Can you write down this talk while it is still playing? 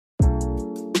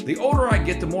The older I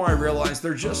get, the more I realize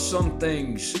there are just some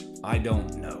things I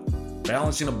don't know.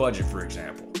 Balancing a budget, for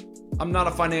example. I'm not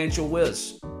a financial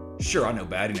whiz. Sure, I know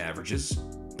batting averages,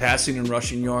 passing and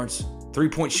rushing yards,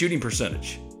 three-point shooting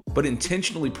percentage. But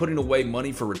intentionally putting away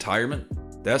money for retirement?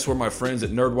 That's where my friends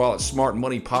at NerdWallet's Smart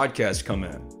Money Podcast come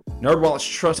in. NerdWallet's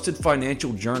trusted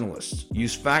financial journalists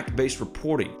use fact-based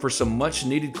reporting for some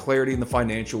much-needed clarity in the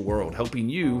financial world, helping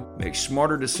you make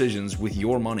smarter decisions with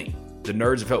your money. The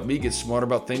nerds have helped me get smarter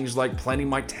about things like planning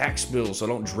my tax bill so I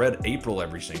don't dread April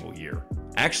every single year.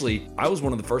 Actually, I was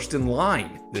one of the first in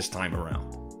line this time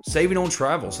around. Saving on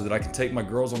travel so that I can take my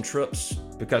girls on trips,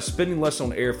 because spending less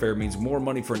on airfare means more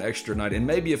money for an extra night and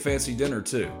maybe a fancy dinner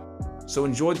too. So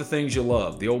enjoy the things you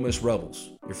love, the Ole Miss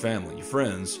Rebels, your family, your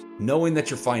friends, knowing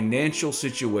that your financial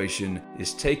situation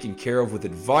is taken care of with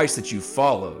advice that you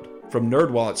followed from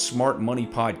NerdWallet's Smart Money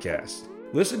Podcast.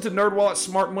 Listen to NerdWallet's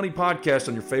Smart Money Podcast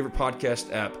on your favorite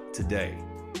podcast app today.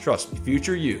 Trust me,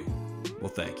 future you will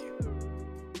thank you.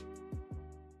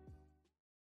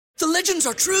 The legends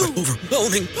are true. But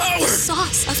overwhelming power! The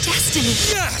sauce of destiny.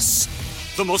 Yes!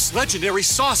 The most legendary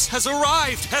sauce has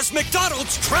arrived as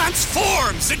McDonald's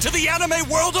transforms into the anime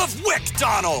world of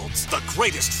WickDonald's. The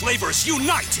greatest flavors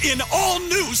unite in all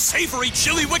new savory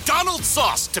chili McDonald's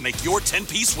sauce to make your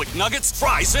 10-piece Wick Nuggets,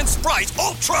 fries, and Sprite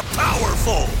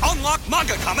ultra-powerful. Unlock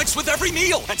manga comics with every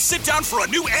meal and sit down for a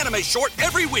new anime short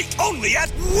every week only at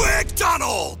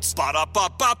WickDonald's.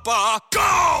 Ba-da-ba-ba-ba,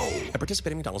 go! At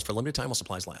participating McDonald's for a limited time while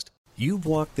supplies last. You've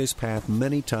walked this path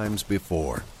many times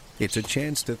before. It's a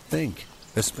chance to think,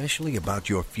 especially about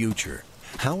your future.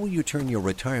 How will you turn your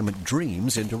retirement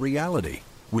dreams into reality?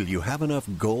 Will you have enough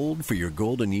gold for your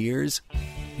golden years?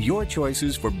 Your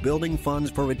choices for building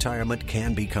funds for retirement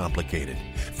can be complicated.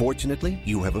 Fortunately,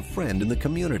 you have a friend in the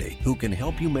community who can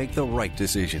help you make the right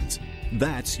decisions.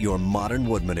 That's your Modern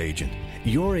Woodman agent.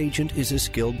 Your agent is a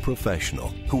skilled professional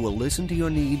who will listen to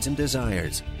your needs and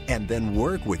desires and then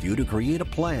work with you to create a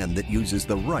plan that uses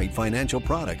the right financial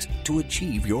products to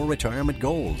achieve your retirement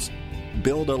goals.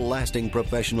 Build a lasting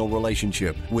professional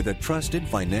relationship with a trusted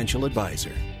financial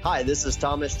advisor. Hi, this is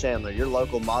Thomas Chandler, your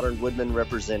local Modern Woodman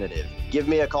representative. Give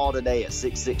me a call today at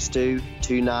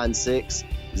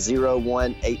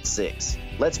 662-296-0186.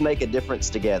 Let's make a difference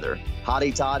together.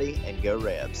 Hotty toddy and go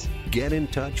Rebs. Get in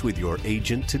touch with your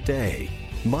agent today.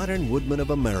 Modern Woodman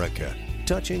of America.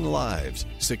 Touching lives,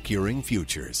 securing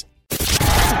futures.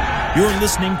 You're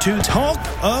listening to Talk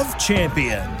of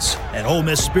Champions, an Ole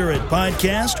Miss Spirit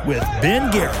podcast with Ben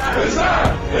Garrett. It's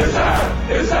time! It's time!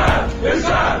 It's time! It's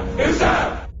time! It's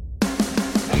time!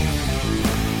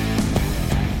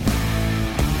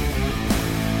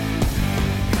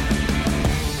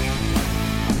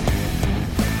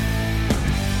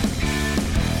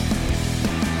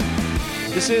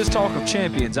 This is Talk of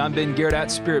Champions. I'm Ben Garrett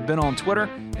at Spirit Ben on Twitter,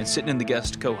 and sitting in the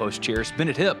guest co-host chair is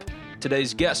Bennett Hipp.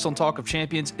 Today's guest on Talk of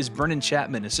Champions is Brennon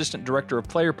Chapman, Assistant Director of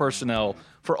Player Personnel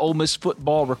for Ole Miss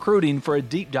Football Recruiting, for a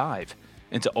deep dive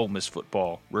into Ole Miss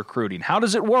football recruiting. How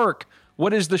does it work?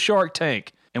 What is the Shark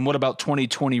Tank? And what about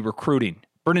 2020 recruiting?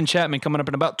 Brennon Chapman coming up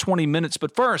in about 20 minutes.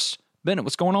 But first, Bennett,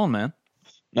 what's going on, man?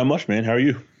 Not much, man. How are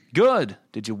you? Good.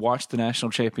 Did you watch the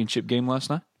national championship game last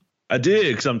night? I did,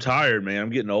 because I'm tired, man.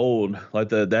 I'm getting old. Like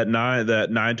that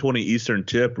 9:20 Eastern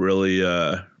tip really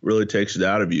takes it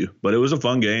out of you. But it was a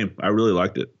fun game. I really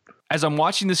liked it. As I'm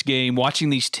watching this game, watching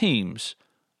these teams,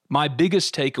 my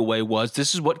biggest takeaway was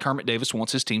this is what Kermit Davis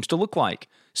wants his teams to look like.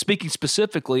 Speaking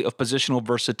specifically of positional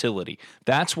versatility,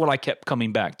 that's what I kept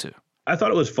coming back to. I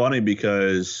thought it was funny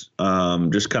because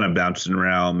just kind of bouncing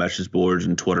around message boards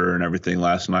and Twitter and everything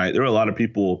last night, there were a lot of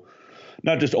people,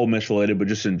 not just Ole Miss related, but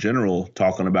just in general,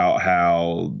 talking about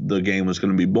how the game was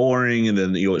going to be boring. And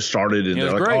then, it started and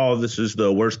they're like, great. Oh, this is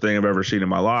the worst thing I've ever seen in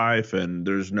my life. And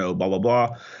there's no blah, blah,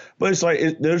 blah. But it's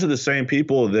like, those are the same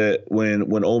people that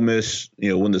when Ole Miss,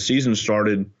 when the season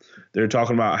started, they're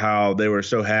talking about how they were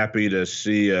so happy to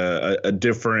see a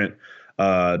different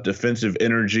defensive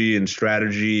energy and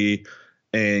strategy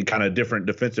and kind of different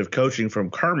defensive coaching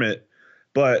from Kermit.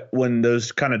 But when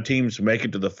those kind of teams make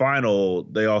it to the final,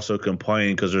 they also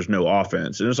complain because there's no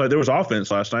offense. And it's like there was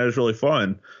offense last night. It was really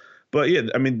fun. But, yeah,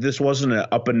 I mean, this wasn't an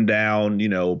up and down,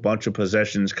 bunch of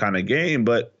possessions kind of game.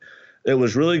 But it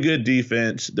was really good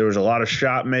defense. There was a lot of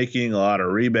shot making, a lot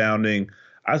of rebounding.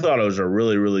 I thought it was a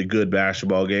really, really good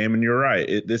basketball game. And you're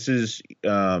right. This is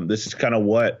kind of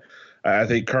what I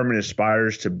think Kermit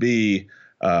aspires to be.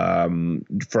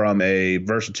 From a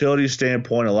versatility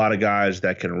standpoint, a lot of guys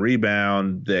that can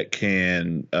rebound, that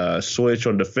can switch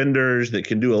on defenders, that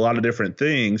can do a lot of different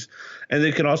things, and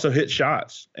they can also hit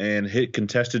shots and hit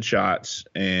contested shots.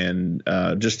 And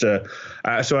so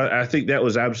I think that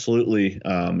was absolutely,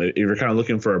 if you're kind of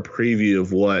looking for a preview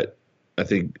of what I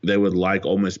think they would like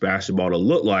Ole Miss basketball to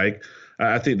look like,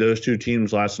 I think those two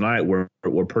teams last night were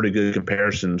pretty good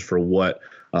comparisons for what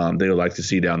they would like to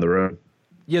see down the road.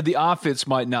 Yeah, the offense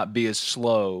might not be as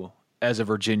slow as a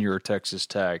Virginia or Texas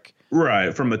Tech.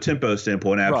 Right, from a tempo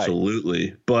standpoint, absolutely.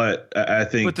 Right. But I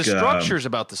think – But the structure is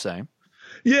about the same.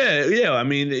 Yeah. I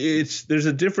mean, there's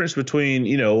a difference between,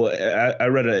 I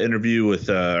read an interview with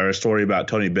or a story about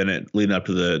Tony Bennett leading up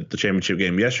to the championship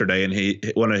game yesterday,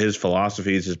 and one of his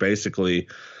philosophies is basically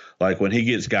like when he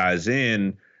gets guys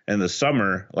in the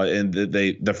summer, and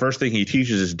the first thing he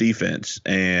teaches is defense,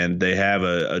 and they have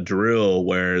a drill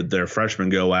where their freshmen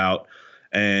go out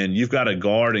and you've got to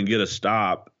guard and get a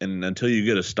stop, and until you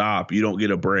get a stop, you don't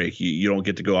get a break. You don't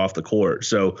get to go off the court.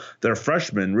 So their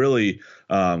freshmen really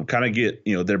kind of get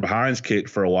their behinds kicked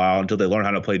for a while until they learn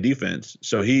how to play defense.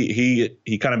 So he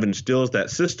kind of instills that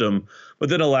system, but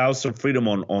then allows some freedom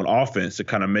on offense to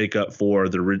kind of make up for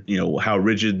the how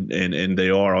rigid and they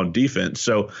are on defense.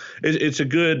 So it's a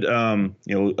good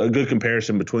a good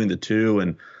comparison between the two.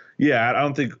 And yeah, I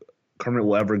don't think Kermit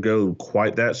will ever go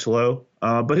quite that slow.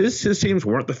 But his teams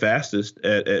weren't the fastest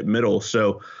at middle,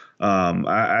 so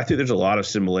I think there's a lot of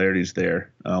similarities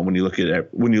there when you look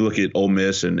at Ole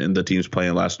Miss and the teams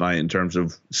playing last night in terms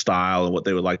of style and what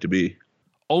they would like to be.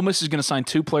 Ole Miss is going to sign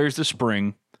 2 players this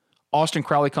spring. Austin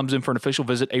Crowley comes in for an official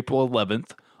visit April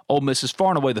 11th. Ole Miss is far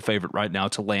and away the favorite right now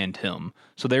to land him,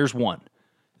 so there's one.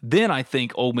 Then I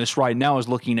think Ole Miss right now is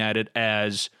looking at it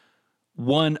as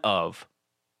one or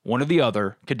the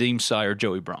other, Kadeem Sy or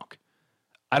Joey Bronk.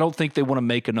 I don't think they want to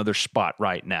make another spot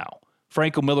right now.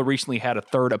 Franco Miller recently had a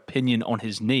third opinion on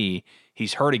his knee.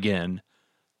 He's hurt again.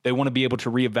 They want to be able to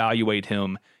reevaluate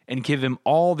him and give him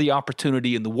all the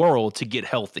opportunity in the world to get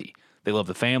healthy. They love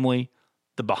the family,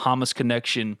 the Bahamas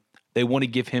connection. They want to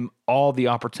give him all the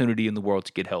opportunity in the world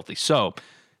to get healthy. So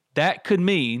that could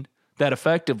mean that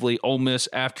effectively Ole Miss,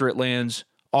 after it lands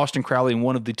Austin Crowley and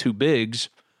one of the 2 bigs,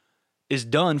 is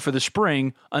done for the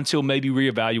spring until maybe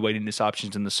reevaluating his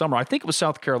options in the summer. I think it was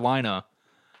South Carolina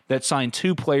that signed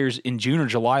 2 players in June or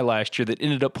July last year that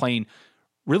ended up playing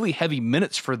really heavy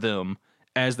minutes for them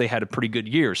as they had a pretty good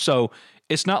year. So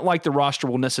it's not like the roster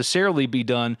will necessarily be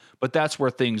done, but that's where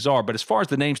things are. But as far as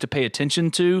the names to pay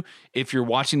attention to, if you're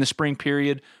watching the spring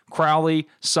period, Crowley,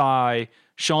 Sy,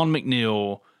 Sean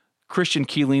McNeil, Christian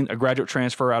Keeling, a graduate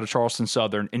transfer out of Charleston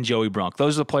Southern, and Joey Brunk.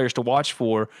 Those are the players to watch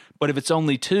for. But if it's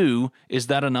only 2, is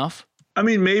that enough? I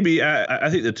mean, maybe. I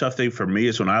think the tough thing for me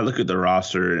is when I look at the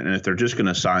roster, and if they're just going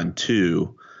to sign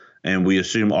 2, and we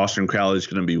assume Austin Crowley is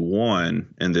going to be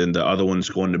 1, and then the other one's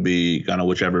going to be kind of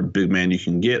whichever big man you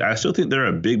can get, I still think they're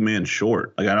a big man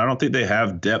short. Like, I don't think they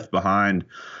have depth behind.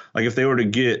 Like, if they were to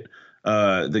get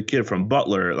the kid from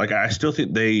Butler, like, I still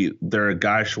think they're a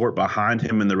guy short behind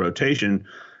him in the rotation.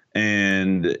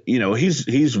 And,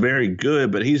 he's very good,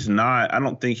 but he's not – I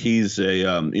don't think he's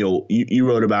a you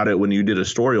wrote about it when you did a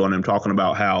story on him talking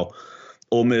about how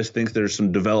Ole Miss thinks there's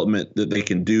some development that they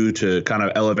can do to kind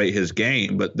of elevate his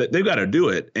game, but they've got to do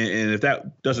it. And if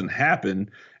that doesn't happen,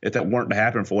 if that weren't to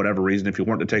happen for whatever reason, if you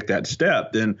weren't to take that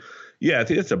step, then, yeah, I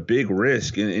think it's a big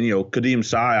risk. And Kadeem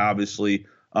Sy, obviously,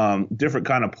 different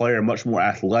kind of player, much more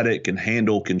athletic, can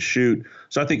handle, can shoot.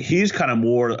 So I think he's kind of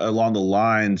more along the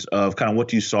lines of kind of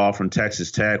what you saw from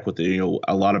Texas Tech with a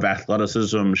lot of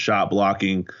athleticism, shot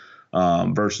blocking,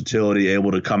 versatility,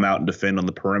 able to come out and defend on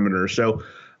the perimeter. So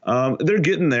they're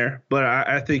getting there, but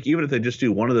I think even if they just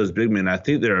do one of those big men, I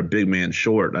think they're a big man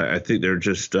short. I think they're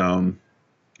just, I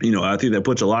think that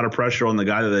puts a lot of pressure on the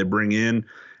guy that they bring in.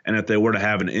 And if they were to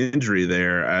have an injury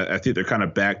there, I think they're kind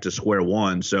of back to square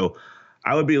one. So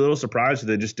I would be a little surprised if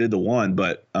they just did the one,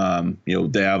 but,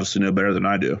 they obviously know better than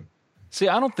I do. See,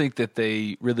 I don't think that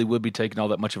they really would be taking all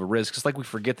that much of a risk. It's like we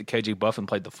forget that KJ Buffin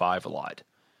played the 5 a lot,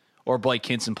 or Blake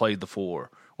Henson played the 4,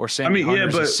 or Sammy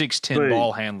Hunter's a 6'10"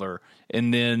 ball handler,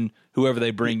 and then whoever they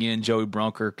bring in, Joey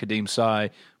Brunk or Kadeem Sy,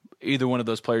 either one of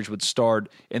those players would start,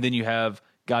 and then you have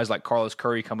guys like Carlos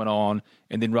Curry coming on,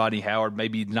 and then Rodney Howard,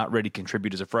 maybe not ready to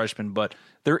contribute as a freshman, but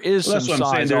there is some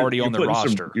size already on the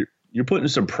roster. You're putting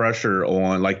some pressure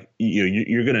on, like,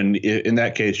 you're going to, in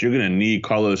that case, you're going to need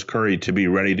Carlos Curry to be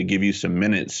ready to give you some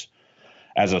minutes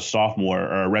as a sophomore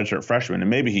or a redshirt freshman, and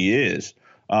maybe he is.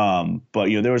 But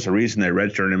there was a reason they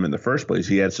redshirted him in the first place.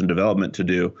 He had some development to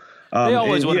do. They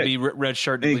always want to be red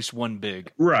shirt at least one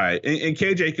big. Right. And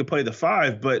KJ could play the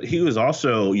 5, but he was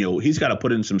also, he's got to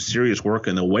put in some serious work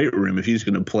in the weight room if he's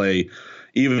going to play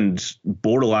even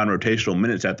borderline rotational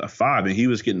minutes at the 5. And he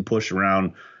was getting pushed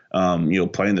around,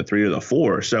 playing the 3 or the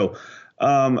 4. So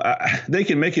they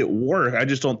can make it work. I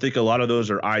just don't think a lot of those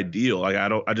are ideal. Like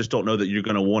I just don't know that you're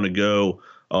going to want to go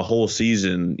a whole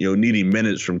season, needing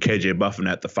minutes from KJ Buffin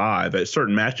at the 5 at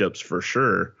certain matchups for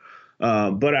sure.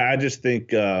 But I just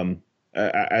think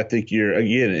I think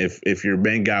if your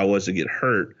main guy was to get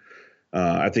hurt,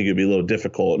 I think it'd be a little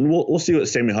difficult. And we'll see what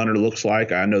Sammy Hunter looks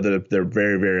like. I know that they're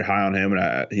very, very high on him,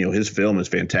 and his film is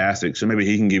fantastic. So maybe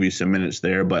he can give you some minutes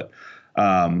there. But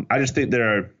I just think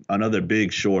they're another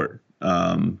big short.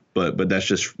 But that's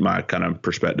just my kind of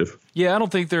perspective. Yeah, I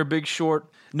don't think they're a big short.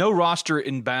 No roster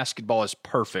in basketball is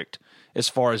perfect as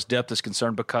far as depth is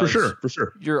concerned because for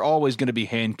sure. You're always going to be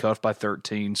handcuffed by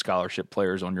 13 scholarship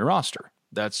players on your roster.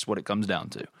 That's what it comes down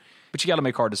to. But you got to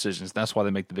make hard decisions. That's why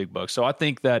they make the big bucks. So I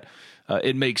think that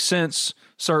it makes sense,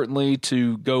 certainly,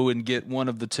 to go and get one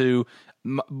of the two.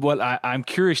 What I'm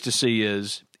curious to see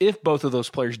is if both of those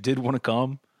players did want to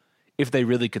come, if they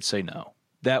really could say no.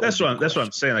 That's what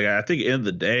I'm saying. Like I think at the end of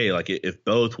the day, like if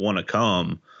both want to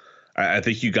come, I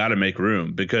think you got to make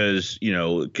room because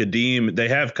Kadeem, they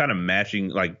have kind of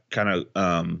matching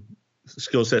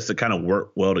skill sets that kind of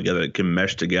work well together, that can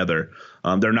mesh together.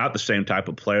 They're not the same type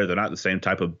of player, they're not the same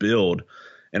type of build,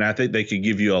 and I think they could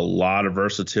give you a lot of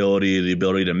versatility, the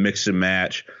ability to mix and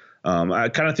match. I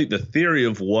kind of think the theory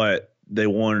of what they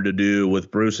wanted to do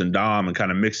with Bruce and Dom and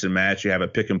kind of mix and match. You have a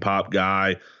pick and pop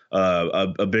guy.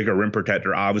 A bigger rim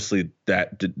protector, obviously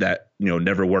that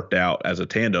never worked out as a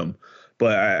tandem,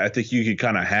 but I think you could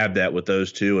kind of have that with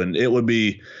those two, and it would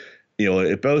be,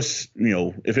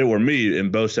 if it were me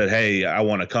and both said, hey, I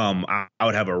want to come, I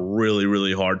would have a really,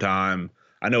 really hard time.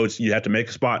 I know you have to make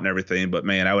a spot and everything, but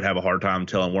man, I would have a hard time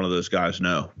telling one of those guys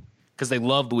no. Because they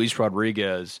love Luis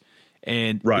Rodriguez,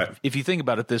 and right. If you think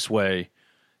about it this way,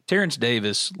 Terrence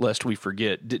Davis, lest we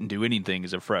forget, didn't do anything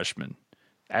as a freshman.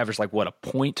 Averaged a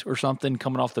point or something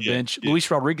coming off the bench. Yeah.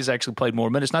 Luis Rodriguez actually played more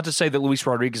minutes. Not to say that Luis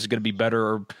Rodriguez is going to be better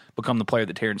or become the player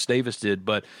that Terrence Davis did,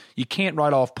 but you can't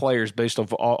write off players based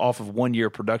off of 1 year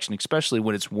production, especially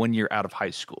when it's 1 year out of high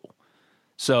school.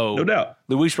 So no doubt,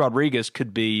 Luis Rodriguez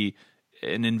could be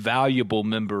an invaluable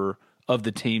member of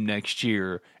the team next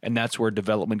year, and that's where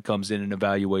development comes in and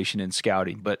evaluation and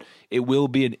scouting. But it will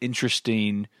be an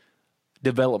interesting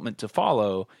development to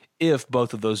follow if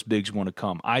both of those bigs want to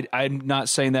come. I'm not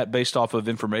saying that based off of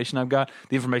information I've got.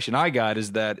 The information I got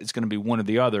is that it's going to be one or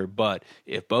the other, but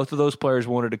if both of those players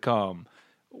wanted to come,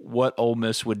 what Ole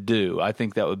Miss would do, I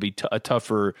think that would be a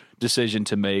tougher decision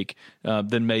to make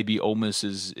than maybe Ole Miss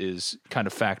is kind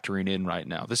of factoring in right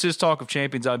now. This is Talk of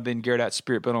Champions. I've been Garrett at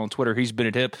Spirit Bennett on Twitter. He's been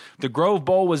at Hip. The Grove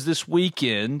Bowl was this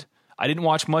weekend. I didn't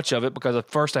watch much of it because at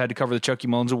first I had to cover the Chucky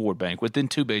Mullins Award Banquet, then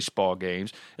 2 baseball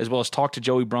games, as well as talk to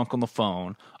Joey Brunk on the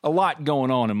phone. A lot going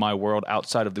on in my world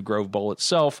outside of the Grove Bowl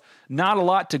itself. Not a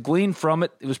lot to glean from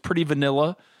it. It was pretty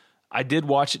vanilla. I did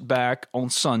watch it back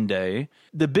on Sunday.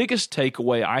 The biggest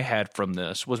takeaway I had from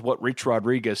this was what Rich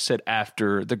Rodriguez said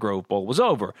after the Grove Bowl was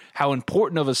over, how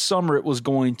important of a summer it was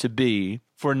going to be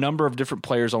for a number of different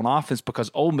players on offense because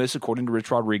Ole Miss, according to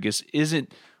Rich Rodriguez,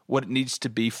 isn't what it needs to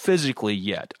be physically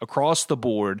yet across the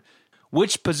board.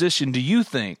 Which position do you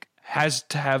think has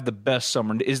to have the best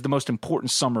summer, is the most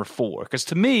important summer for? Because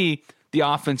to me, the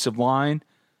offensive line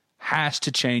has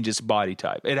to change its body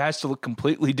type. It has to look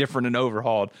completely different and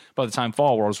overhauled by the time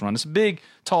fall rolls around. It's a big,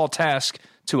 tall task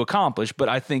to accomplish, but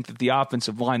I think that the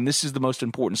offensive line, this is the most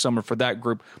important summer for that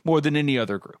group more than any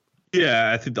other group.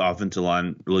 Yeah, I think the offensive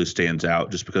line really stands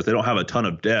out just because they don't have a ton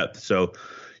of depth. So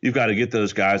you've got to get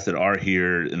those guys that are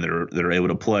here and that are able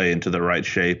to play into the right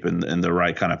shape and the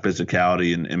right kind of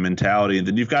physicality and mentality. And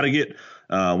then you've got to get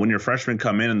when your freshmen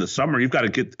come in the summer, you've got to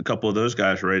get a couple of those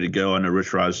guys ready to go. I know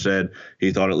Rich Rod said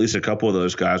he thought at least a couple of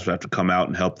those guys would have to come out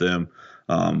and help them.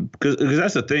 Because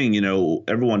that's the thing,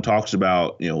 everyone talks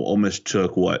about, Ole Miss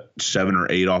took 7 or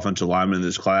 8 offensive linemen in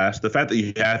this class. The fact that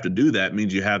you have to do that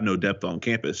means you have no depth on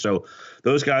campus. So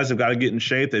those guys have got to get in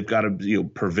shape. They've got to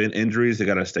prevent injuries. They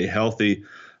got to stay healthy.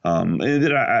 And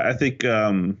then I think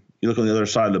you look on the other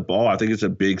side of the ball, I think it's a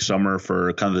big summer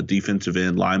for kind of the defensive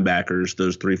end linebackers,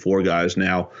 those 3-4 guys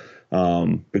now,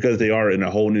 because they are in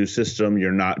a whole new system.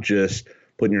 You're not just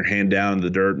putting your hand down in the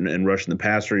dirt and rushing the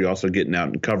passer. You're also getting out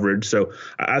in coverage. So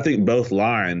I think both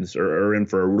lines are in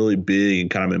for a really big and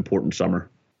kind of important summer.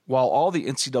 While all the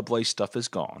NCAA stuff is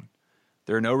gone,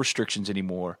 there are no restrictions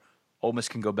anymore. Ole Miss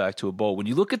can go back to a bowl. When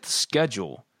you look at the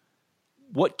schedule,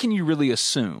 what can you really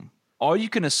assume all you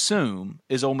can assume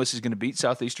is Ole Miss is going to beat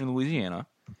Southeastern Louisiana.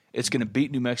 It's going to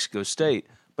beat New Mexico State.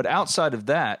 But outside of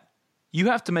that, you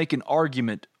have to make an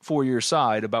argument for your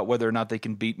side about whether or not they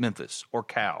can beat Memphis or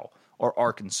Cal or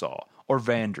Arkansas or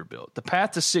Vanderbilt. The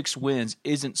path to 6 wins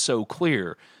isn't so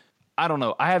clear. I don't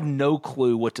know. I have no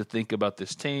clue what to think about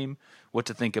this team, what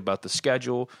to think about the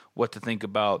schedule, what to think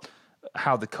about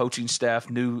how the coaching staff,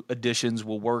 new additions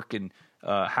will work, and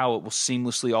how it will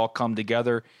seamlessly all come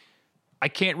together. I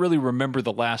can't really remember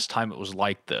the last time it was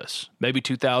like this. Maybe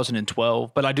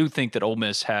 2012, but I do think that Ole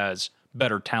Miss has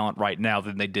better talent right now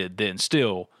than they did then.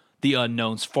 Still, the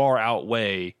unknowns far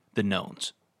outweigh the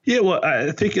knowns. Yeah, well,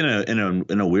 I think in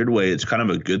a weird way, it's kind of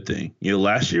a good thing.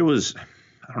 Last year was,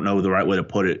 I don't know the right way to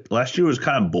put it. Last year was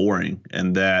kind of boring,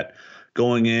 and that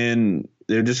going in,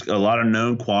 there are just a lot of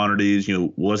known quantities.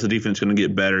 Was the defense going to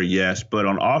get better? Yes, but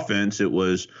on offense, it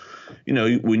was,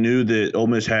 we knew that Ole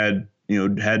Miss had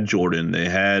Jordan. They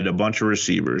had a bunch of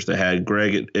receivers. They had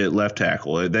Greg at left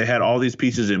tackle. They had all these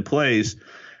pieces in place,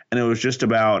 and it was just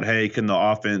about, hey, can the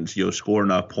offense score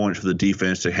enough points for the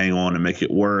defense to hang on and make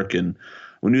it work? And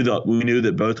we knew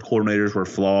that both coordinators were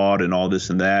flawed and all this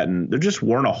and that, and there just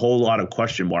weren't a whole lot of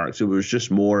question marks. It was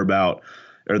just more about,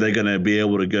 are they going to be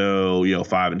able to go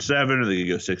 5-7? Are they going to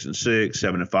go 6-6,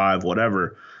 7-5,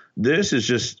 whatever? This is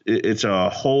just, it's a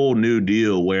whole new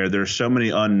deal where there's so many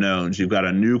unknowns. You've got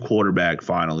a new quarterback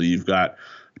finally. You've got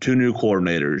 2 new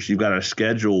coordinators. You've got a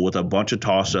schedule with a bunch of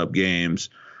toss-up games.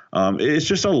 It's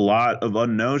just a lot of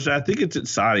unknowns. I think it's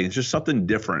exciting. It's just something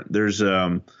different. There's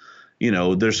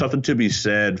there's something to be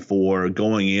said for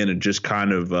going in and just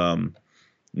kind of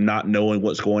not knowing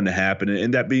what's going to happen,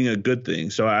 and that being a good thing.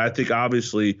 So I think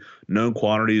obviously known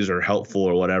quantities are helpful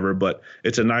or whatever, but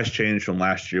it's a nice change from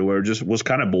last year where it just was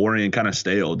kind of boring and kind of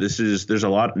stale. There's a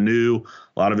lot new,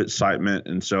 a lot of excitement,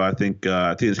 and so I think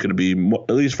it's going to be,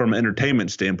 at least from an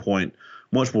entertainment standpoint,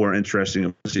 much more interesting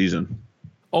of the season.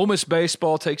 Ole Miss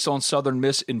baseball takes on Southern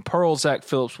Miss in Pearl. Zach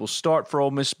Phillips will start for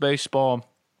Ole Miss baseball,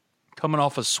 coming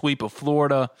off a sweep of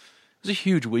Florida. It was a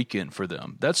huge weekend for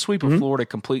them. That sweep of Florida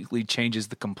completely changes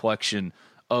the complexion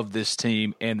of this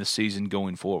team and the season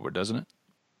going forward, doesn't it?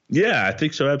 Yeah, I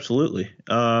think so, absolutely.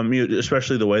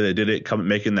 Especially the way they did it,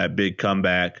 making that big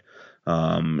comeback.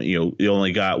 You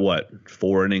only got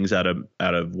 4 innings out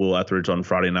of Will Etheridge on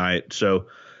Friday night, so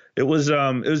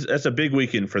that's a big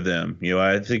weekend for them.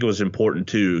 I think it was important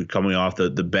too, coming off the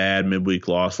bad midweek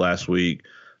loss last week.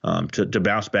 To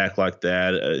bounce back like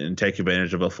that and take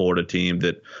advantage of a Florida team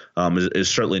that is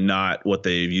certainly not what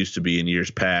they used to be in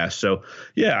years past. So,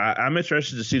 yeah, I'm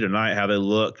interested to see tonight how they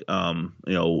look.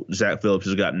 Zach Phillips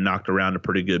has gotten knocked around a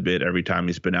pretty good bit every time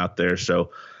he's been out there.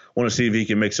 So, I want to see if he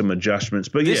can make some adjustments.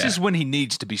 But this is when he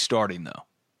needs to be starting, though.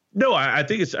 No, I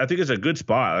think it's a good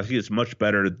spot. I think it's much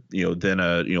better, than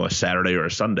a Saturday or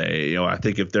a Sunday. I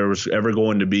think if there was ever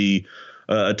going to be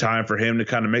a time for him to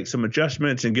kind of make some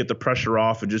adjustments and get the pressure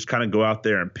off and just kind of go out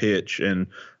there and pitch. And,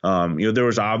 there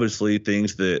was obviously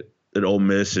things that Ole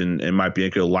Miss and Mike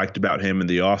Bianco liked about him in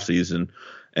the offseason.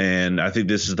 And I think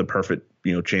this is the perfect,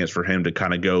 chance for him to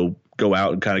kind of go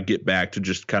out and kind of get back to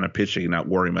just kind of pitching and not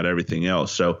worrying about everything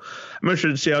else. So I'm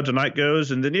interested to see how tonight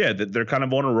goes. And then, they're kind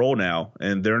of on a roll now,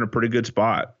 and they're in a pretty good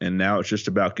spot. And now it's just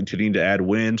about continuing to add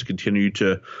wins, continue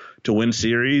to win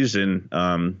series, and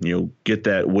get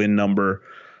that win number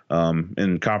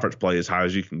in conference play as high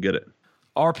as you can get it.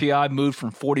 RPI moved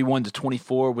from 41 to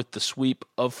 24 with the sweep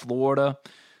of Florida.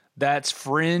 That's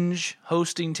fringe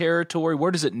hosting territory.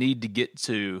 Where does it need to get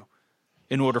to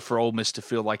in order for Ole Miss to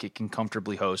feel like it can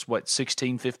comfortably host?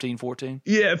 16, 15, 14?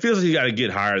 Yeah, it feels like you got to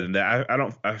get higher than that.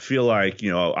 I feel like,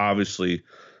 obviously,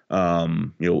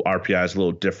 RPI is a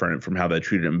little different from how they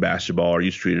treat it in basketball or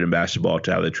used to treat it in basketball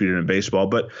to how they treat it in baseball.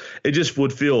 But it just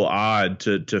would feel odd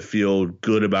to feel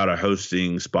good about a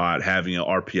hosting spot having an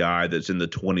RPI that's in the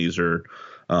 20s or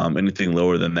anything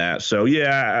lower than that. So,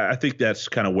 yeah, I think that's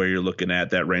kind of where you're looking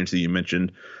at, that range that you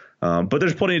mentioned. But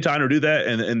there's plenty of time to do that.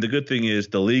 And the good thing is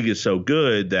the league is so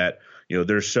good that,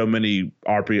 there's so many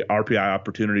RPI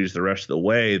opportunities the rest of the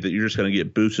way that you're just going to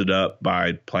get boosted up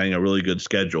by playing a really good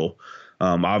schedule.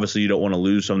 Obviously, you don't want to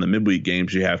lose some of the midweek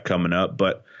games you have coming up,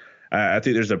 but I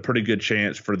think there's a pretty good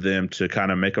chance for them to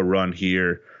kind of make a run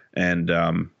here and,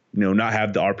 not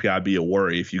have the RPI be a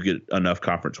worry if you get enough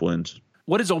conference wins.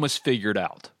 What has Ole Miss figured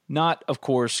out? Not, of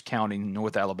course, counting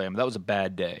North Alabama. That was a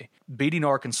bad day. Beating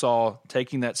Arkansas,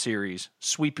 taking that series,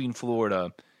 sweeping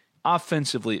Florida.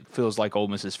 Offensively, it feels like Ole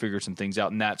Miss has figured some things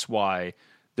out, and that's why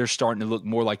they're starting to look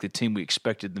more like the team we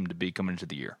expected them to be coming into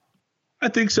the year. I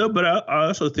think so, but I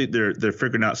also think they're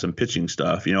figuring out some pitching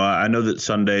stuff. I know that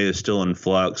Sunday is still in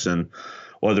flux, and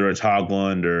whether it's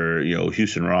Hogland or,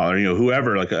 Houston Raw or,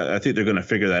 whoever. Like, I think they're going to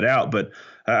figure that out. But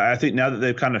I think now that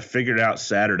they've kind of figured out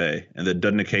Saturday and that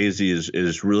Dudnik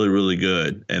is really, really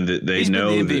good and that they know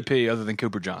he's been the MVP other than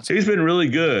Cooper Johnson. He's been really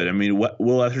good. I mean,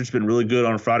 Will Etheridge's been really good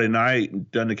on Friday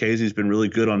night. Dudnik has been really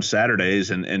good on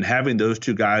Saturdays. And having those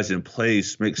two guys in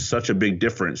place makes such a big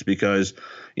difference because,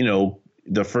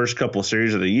 the first couple of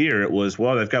series of the year, it was,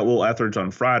 well, they've got Will Etheridge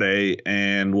on Friday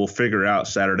and we'll figure out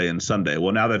Saturday and Sunday.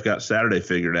 Well, now they've got Saturday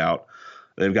figured out.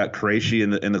 They've got Qureshi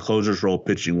in the closer's role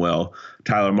pitching well.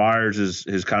 Tyler Myers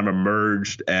has kind of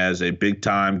emerged as a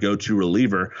big-time go-to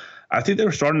reliever. I think they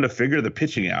were starting to figure the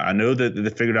pitching out. I know that they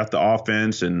figured out the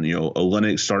offense and,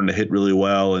 Olenik's starting to hit really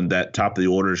well and that top of the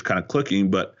order is kind of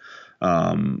clicking, but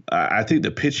I think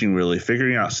the pitching really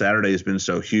figuring out Saturday has been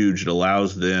so huge. It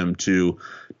allows them to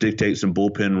dictate some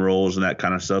bullpen roles and that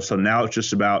kind of stuff. So now it's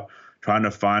just about trying to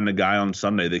find a guy on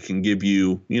Sunday that can give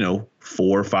you,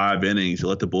 4 or 5 innings and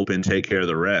let the bullpen take care of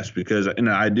the rest. Because in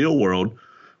an ideal world,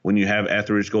 when you have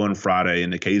Etheridge going Friday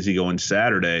and Nikhazy going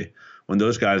Saturday, when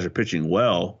those guys are pitching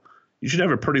well, you should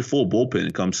have a pretty full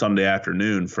bullpen come Sunday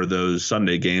afternoon for those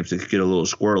Sunday games that could get a little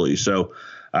squirrely. So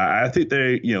I think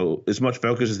they, as much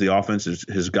focus as the offense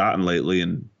has gotten lately,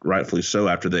 and rightfully so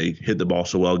after they hit the ball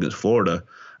so well against Florida,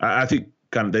 I think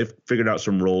kind of they've figured out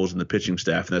some roles in the pitching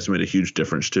staff, and that's made a huge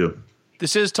difference too.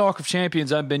 This is Talk of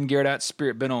Champions. I'm Ben Garrett at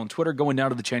Spirit Ben on Twitter. Going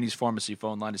down to the Cheney's Pharmacy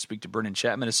phone line to speak to Brennon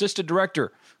Chapman, Assistant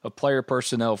Director of Player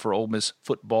Personnel for Ole Miss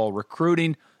Football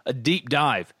Recruiting. A deep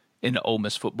dive into Ole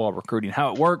Miss football recruiting,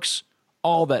 how it works,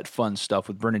 all that fun stuff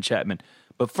with Brennon Chapman.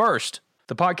 But first,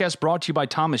 the podcast brought to you by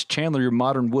Thomas Chandler, your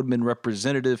Modern Woodman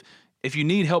representative. If you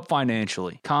need help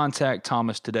financially, contact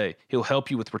Thomas today. He'll help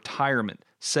you with retirement,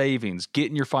 savings,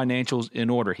 getting your financials in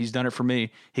order. He's done it for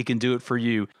me. He can do it for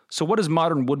you. So what does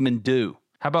Modern Woodman do?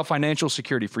 How about financial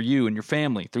security for you and your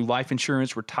family through life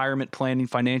insurance, retirement planning,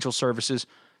 financial services?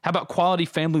 How about quality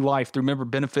family life through member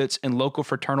benefits and local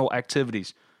fraternal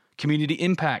activities? Community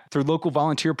impact through local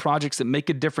volunteer projects that make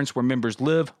a difference where members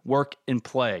live, work, and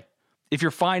play. If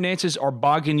your finances are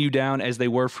bogging you down as they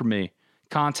were for me,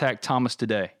 contact Thomas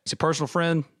today. He's a personal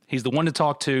friend. He's the one to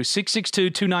talk to.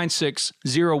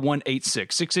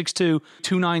 662-296-0186.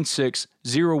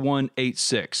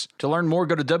 662-296-0186. To learn more,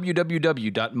 go to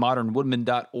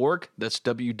www.modernwoodman.org. That's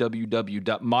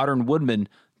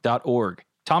www.modernwoodman.org.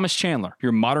 Thomas Chandler,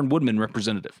 your Modern Woodman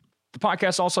representative. The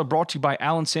podcast also brought to you by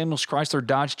Allen Samuels Chrysler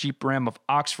Dodge Jeep Ram of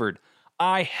Oxford.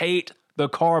 I hate the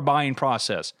car buying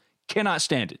process. Cannot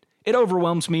stand it. It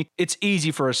overwhelms me. It's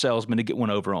easy for a salesman to get one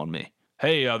over on me.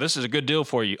 Hey, this is a good deal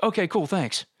for you. Okay, cool,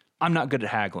 thanks. I'm not good at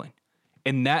haggling.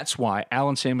 And that's why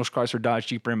Allen Samuels Chrysler Dodge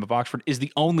Jeep Ram of Oxford is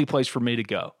the only place for me to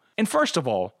go. And first of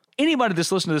all, anybody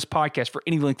that's listened to this podcast for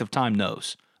any length of time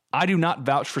knows I do not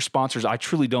vouch for sponsors I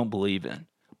truly don't believe in.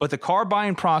 But the car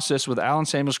buying process with Allen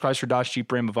Samuels Chrysler Dodge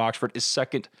Jeep Ram of Oxford is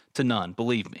second to none,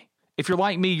 believe me. If you're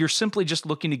like me, you're simply just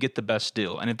looking to get the best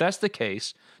deal. And if that's the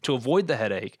case, to avoid the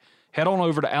headache, head on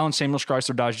over to Allen Samuels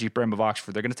Chrysler Dodge Jeep Ram of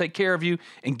Oxford. They're going to take care of you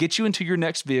and get you into your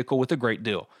next vehicle with a great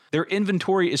deal. Their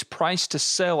inventory is priced to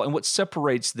sell, and what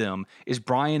separates them is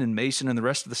Brian and Mason and the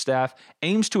rest of the staff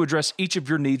aims to address each of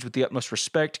your needs with the utmost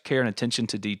respect, care, and attention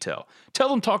to detail. Tell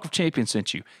them Talk of Champions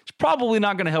sent you. It's probably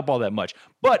not going to help all that much,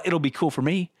 but it'll be cool for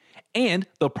me. And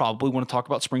they'll probably want to talk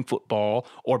about spring football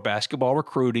or basketball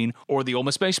recruiting or the Ole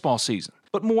Miss baseball season.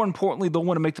 But more importantly, they'll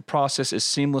want to make the process as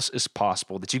seamless as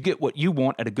possible, that you get what you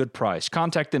want at a good price.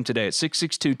 Contact them today at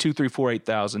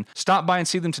 662-234-8000. Stop by and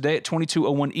see them today at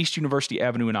 2201 East University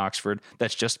Avenue in Oxford.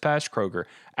 That's just past Kroger.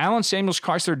 Allen Samuels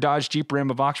Chrysler Dodge Jeep Ram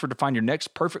of Oxford to find your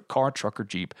next perfect car, truck, or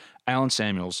Jeep. Allen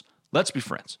Samuels. Let's be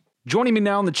friends. Joining me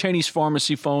now on the Cheney's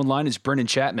Pharmacy phone line is Brennon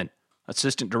Chapman,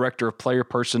 Assistant Director of Player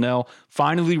Personnel,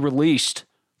 finally released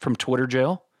from Twitter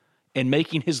jail and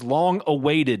making his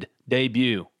long-awaited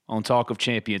debut on Talk of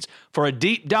Champions for a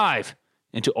deep dive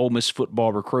into Ole Miss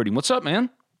football recruiting. What's up, man?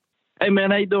 Hey,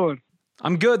 man. How you doing?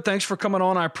 I'm good. Thanks for coming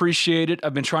on. I appreciate it.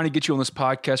 I've been trying to get you on this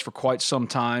podcast for quite some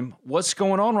time. What's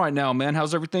going on right now, man?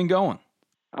 How's everything going?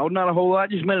 Oh, not a whole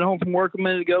lot. Just made it home from work a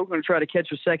minute ago. Going to try to catch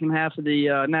the second half of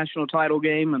the national title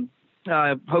game and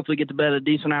hopefully get to bed at a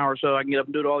decent hour so I can get up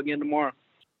and do it all again tomorrow.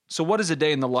 So what is a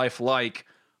day in the life like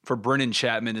for Brennon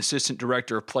Chapman, Assistant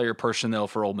Director of Player Personnel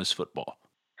for Ole Miss football?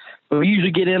 Well, we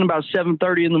usually get in about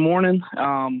 7:30 in the morning,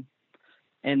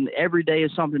 and every day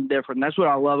is something different. That's what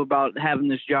I love about having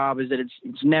this job is that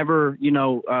it's never,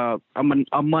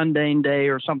 a mundane day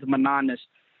or something monotonous.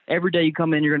 Every day you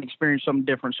come in, you're going to experience something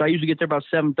different. So I usually get there about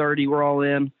 7:30. We're all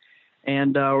in.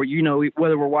 And,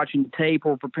 whether we're watching the tape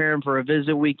or preparing for a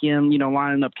visit weekend,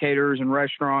 lining up caterers and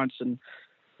restaurants and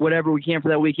whatever we can for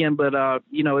that weekend. But,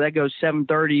 that goes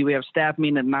 7:30. We have staff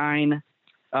meeting at 9.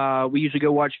 We usually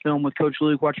go watch film with Coach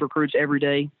Luke, watch recruits every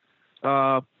day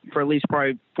for at least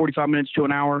probably 45 minutes to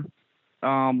an hour.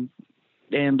 Preparing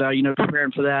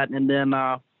for that. And then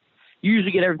you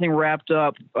usually get everything wrapped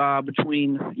up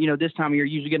between, this time of year,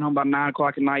 usually getting home about 9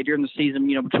 o'clock at night during the season,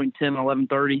 between 10 and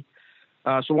 11:30.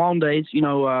 So long days,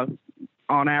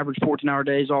 on average 14-hour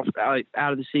days off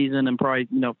out of the season, and probably,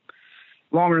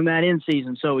 longer than that in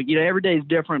season. So, every day is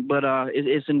different, but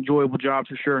it's an enjoyable job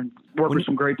for sure. And work with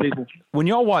some great people. When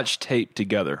y'all watch tape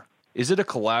together, is it a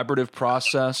collaborative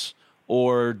process,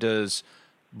 or does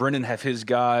Brennon have his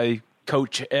guy,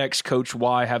 Coach X, Coach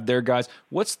Y have their guys?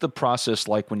 What's the process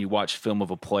like when you watch film of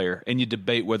a player and you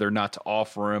debate whether or not to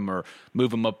offer him or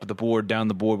move him up the board, down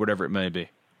the board, whatever it may be?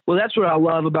 Well, that's what I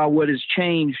love about what has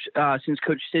changed since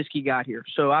Coach Siski got here.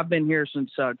 So I've been here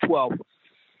since 12.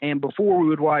 And before we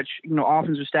would watch,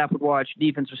 offensive staff would watch,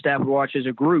 defensive staff would watch as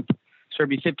a group. So there'd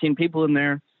be 15 people in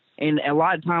there. And a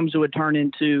lot of times it would turn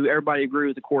into everybody agree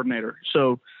with the coordinator.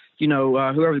 So,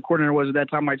 whoever the coordinator was at that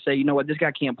time might say, you know what, this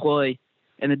guy can't play.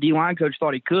 And the D-line coach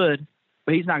thought he could,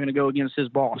 but he's not going to go against his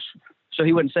boss. So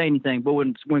he wouldn't say anything. But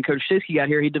when Coach Siski got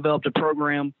here, he developed a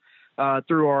program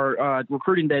through our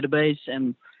recruiting database.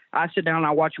 And I sit down and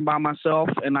I watch him by myself,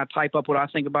 and I type up what I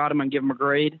think about him and give him a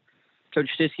grade. Coach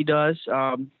Siski does,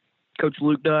 Coach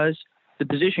Luke does, the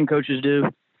position coaches do,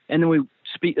 and then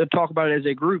we talk about it as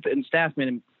a group in staff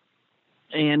meeting.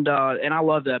 And I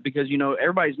love that because,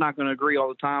 everybody's not going to agree all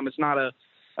the time. It's not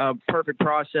a perfect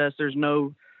process. There's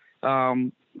no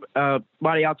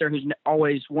body out there who's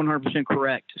always 100%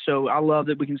 correct. So I love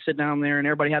that we can sit down there and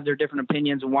everybody have their different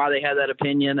opinions and why they have that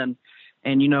opinion. And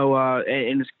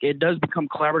it does become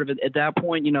collaborative at that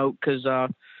point, because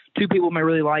two people may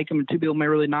really like him and two people may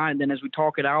really not. And then as we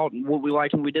talk it out and what we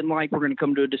liked and we didn't like, we're going to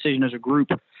come to a decision as a group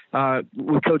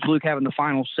with Coach Luke having the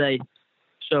final say.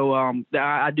 So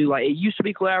I do like it. Used to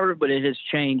be collaborative, but it has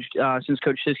changed since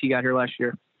Coach Siski got here last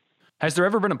year. Has there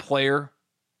ever been a player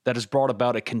that has brought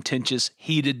about a contentious,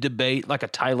 heated debate, like a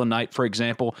Tyler Knight, for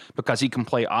example, because he can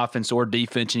play offense or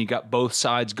defense and you got both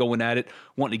sides going at it,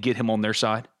 wanting to get him on their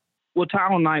side? Well,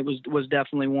 Tyler Knight was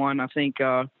definitely one. I think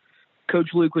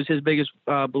Coach Luke was his biggest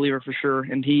believer for sure,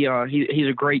 and he's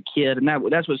a great kid, and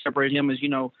that's what separated him. Is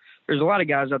there's a lot of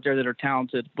guys out there that are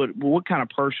talented, but what kind of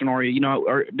person are you?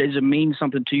 Or does it mean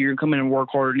something to you? You come in and work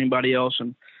harder than anybody else,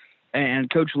 and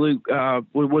Coach Luke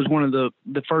was one of the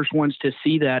first ones to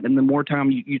see that. And the more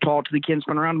time you talk to the kids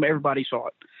around him, everybody saw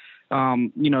it.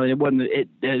 It wasn't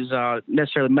as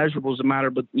necessarily measurable as a matter,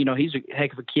 but he's a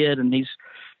heck of a kid, and he's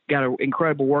got an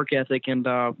incredible work ethic, and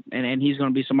he's going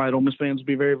to be somebody that Ole Miss fans will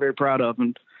be very, very proud of.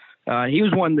 And he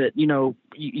was one that, you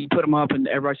put him up and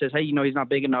everybody says, hey, he's not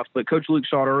big enough. But Coach Luke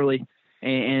saw it early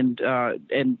and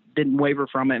didn't waver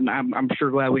from it. And I'm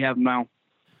sure glad we have him now.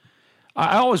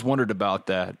 I always wondered about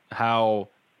that, how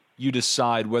you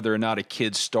decide whether or not a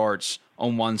kid starts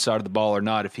on one side of the ball or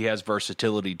not if he has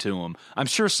versatility to him. I'm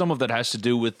sure some of that has to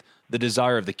do with the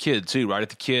desire of the kid too, right? If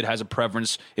the kid has a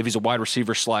preference, if he's a wide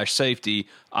receiver / safety,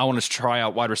 I want to try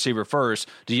out wide receiver first.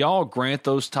 Do y'all grant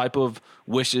those type of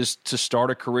wishes to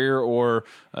start a career, or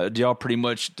do y'all pretty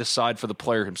much decide for the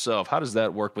player himself? How does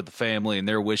that work with the family and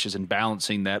their wishes and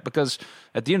balancing that? Because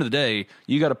at the end of the day,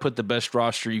 you got to put the best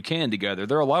roster you can together.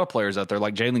 There are a lot of players out there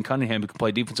like Jalen Cunningham who can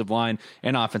play defensive line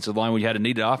and offensive line when you had a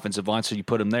needed offensive line, so you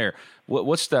put him there.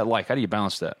 What's that like? How do you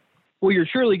balance that? Well, you're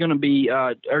surely going to be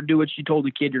or do what you told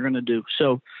the kid you're going to do.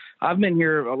 So I've been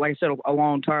here, like I said, a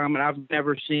long time, and I've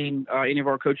never seen any of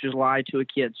our coaches lie to a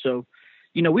kid. So,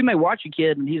 we may watch a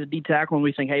kid and he's a D tackle and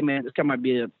we think, hey, man, this guy might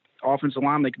be an offensive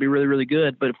lineman that could be really, really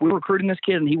good. But if we're recruiting this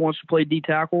kid and he wants to play D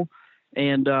tackle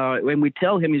and when we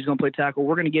tell him he's going to play tackle,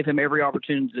 we're going to give him every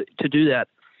opportunity to do that.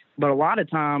 But a lot of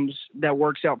times that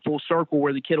works out full circle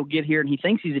where the kid will get here and he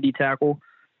thinks he's a D tackle,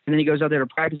 and then he goes out there to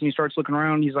practice and he starts looking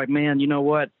around and he's like, man, you know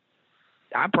what?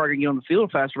 I'm probably gonna get on the field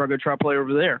faster if I go try to play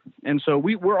over there. And so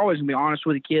we're always gonna be honest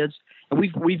with the kids. And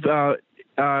we've a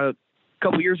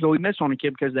couple years ago we missed on a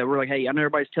kid because we're like, hey, I know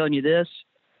everybody's telling you this,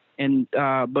 and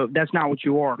but that's not what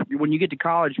you are. When you get to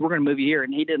college, we're gonna move you here.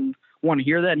 And he didn't want to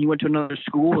hear that, and he went to another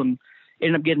school and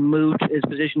ended up getting moved. His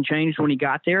position changed when he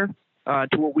got there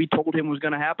to what we told him was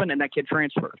going to happen, and that kid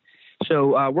transferred.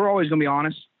 So we're always gonna be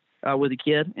honest with the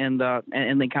kid, and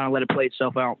then kind of let it play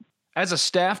itself out. As a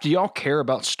staff, do y'all care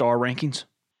about star rankings?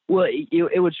 Well,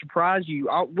 it would surprise you.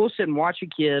 We'll sit and watch a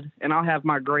kid, and I'll have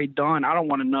my grade done. I don't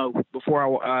want to know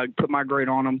before I put my grade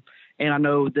on them. And I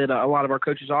know that a lot of our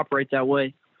coaches operate that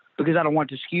way because I don't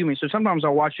want it to skew me. So sometimes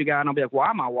I'll watch a guy, and I'll be like, why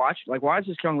am I watching? Like, why is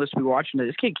this kid on the list to be watching?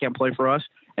 This kid can't play for us.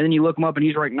 And then you look him up, and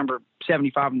he's ranked number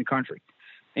 75 in the country.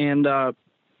 And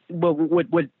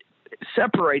what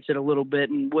separates it a little bit,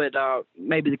 and what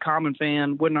maybe the common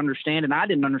fan wouldn't understand, and I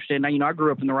didn't understand. I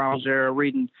grew up in the Rivals era,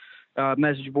 reading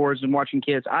message boards and watching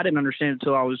kids. I didn't understand it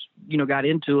until I was, got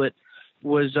into it.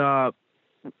 Was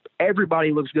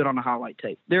everybody looks good on the highlight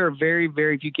tape. There are very,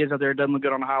 very few kids out there that doesn't look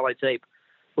good on the highlight tape.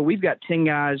 But we've got 10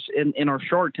 guys in our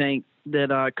Shark Tank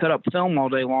that cut up film all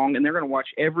day long, and they're going to watch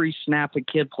every snap a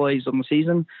kid plays on the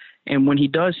season. And when he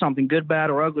does something good,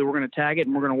 bad, or ugly, we're going to tag it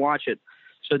and we're going to watch it.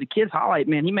 So the kid's highlight,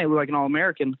 man, he may look like an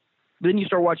All-American. But then you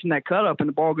start watching that cut up, and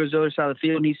the ball goes to the other side of the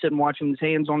field, and he's sitting watching with his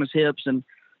hands on his hips, and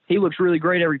he looks really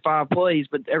great every 5 plays,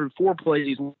 but every 4 plays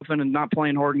he's loafing and not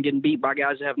playing hard and getting beat by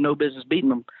guys that have no business beating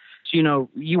them. So,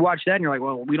 you watch that and you're like,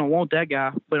 well, we don't want that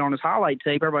guy. But on his highlight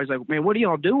tape, everybody's like, man, what are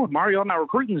y'all doing? Why are y'all not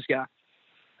recruiting this guy?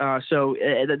 So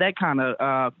that kind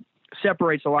of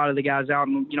separates a lot of the guys out.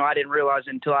 And, I didn't realize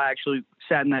it until I actually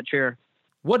sat in that chair.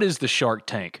 What is the Shark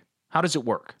Tank? How does it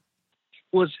work?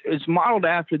 Well, it's modeled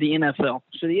after the NFL.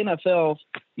 So the NFL,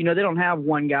 they don't have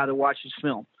one guy that watches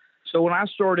film. So when I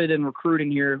started in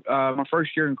recruiting here, my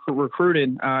first year in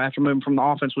recruiting after moving from the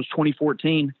offense was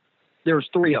 2014. There was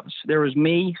 3 of us. There was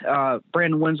me,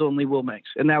 Brandon Wenzel, and Lee Wilmix,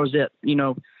 and that was it.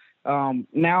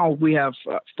 Now we have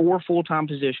 4 full-time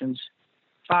positions,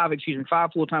 5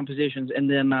 full-time positions, and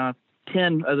then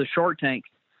 10 of the Shark Tank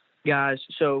guys.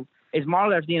 So it's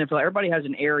modeled after the NFL. Everybody has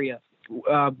an area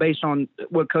based on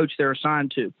what coach they're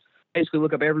assigned to. Basically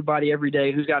look up everybody every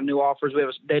day who's got new offers. We have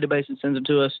a database that sends them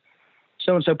to us.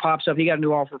 So-and-so pops up. He got a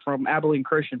new offer from Abilene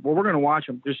Christian. Well, we're going to watch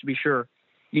him just to be sure,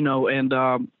 and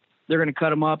they're going to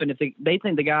cut him up. And if they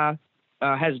think the guy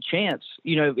has a chance,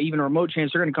 even a remote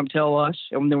chance, they're going to come tell us,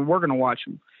 and then we're going to watch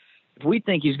him. If we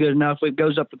think he's good enough, it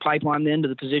goes up the pipeline then to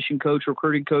the position coach,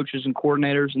 recruiting coaches, and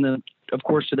coordinators, and then, of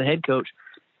course, to the head coach.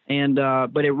 And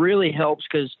but it really helps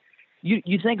because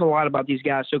you think a lot about these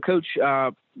guys. So coach,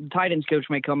 tight ends coach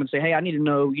may come and say, hey, I need to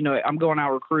know, I'm going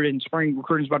out recruiting. Spring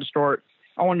recruiting's about to start.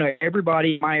 I want to know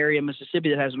everybody in my area in Mississippi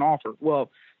that has an offer. Well,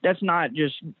 that's not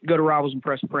just go to Rivals and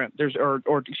press print.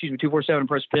 247 and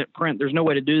press print. There's no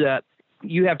way to do that.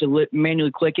 You have to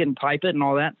manually click it and type it and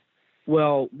all that.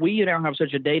 Well, we now have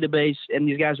such a database, and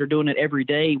these guys are doing it every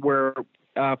day where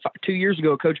 2 years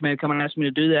ago, a coach may have come and asked me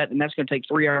to do that, and that's going to take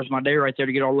 3 hours of my day right there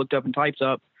to get all looked up and typed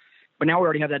up. But now we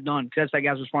already have that done because that's that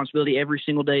guy's responsibility every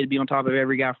single day to be on top of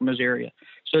every guy from his area.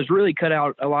 So it's really cut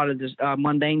out a lot of this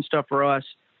mundane stuff for us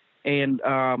and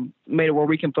made it where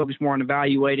we can focus more on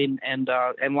evaluating and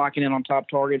locking in on top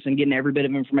targets and getting every bit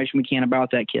of information we can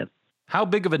about that kid. How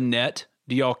big of a net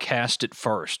do y'all cast at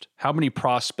first? How many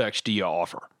prospects do y'all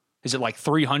offer? Is it like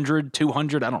 300,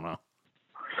 200? I don't know.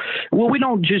 Well, we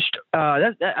don't just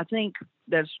I think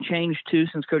that's changed too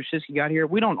since Coach Siski got here.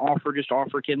 We don't offer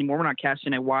a kid anymore. We're not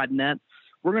casting a wide net.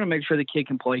 We're going to make sure the kid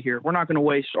can play here. We're not going to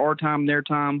waste our time, their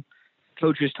time,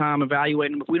 coach's time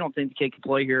evaluating them if we don't think the kid can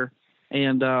play here.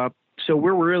 And so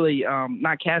we're really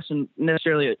not casting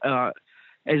necessarily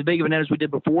as big of a net as we did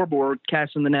before, but we're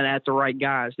casting the net at the right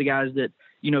guys, the guys that,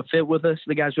 fit with us,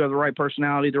 the guys who have the right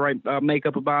personality, the right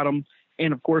makeup about them,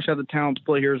 and, of course, have the talent to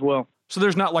play here as well. So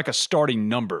there's not like a starting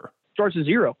number. Starts at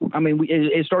 0. I mean,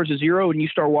 it starts at 0, and you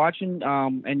start watching,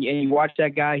 and you watch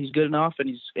that guy. He's good enough,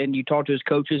 and you talk to his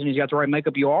coaches, and he's got the right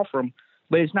makeup. You offer him,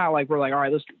 but it's not like we're like, all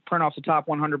right, let's print off the top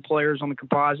 100 players on the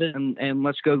composite, and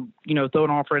let's go, throw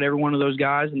an offer at every one of those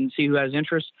guys and see who has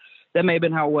interest. That may have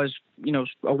been how it was,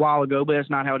 a while ago, but that's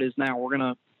not how it is now. We're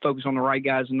going to focus on the right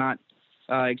guys and not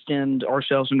extend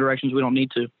ourselves in directions we don't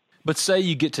need to. But say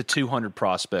you get to 200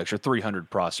 prospects or 300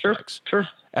 prospects. Sure.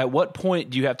 At what point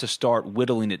do you have to start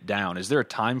whittling it down? Is there a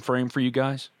time frame for you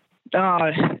guys?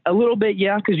 A little bit,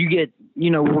 yeah, because you get,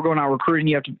 we're going out recruiting.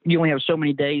 You only have so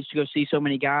many days to go see so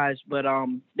many guys, but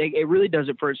it really does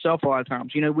it for itself a lot of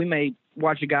times. We may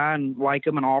watch a guy and like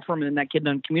him and offer him, and then that kid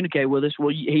doesn't communicate with us. Well,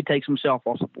 he takes himself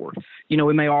off the board.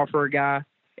 We may offer a guy,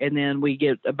 and then we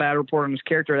get a bad report on his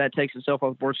character, that takes itself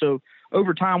off the board. So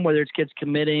over time, whether it's kids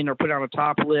committing or putting on a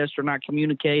top list or not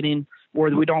communicating, or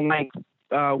we don't like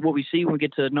what we see when we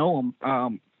get to know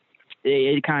them,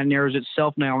 it kind of narrows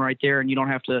itself down right there, and you don't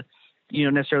have to,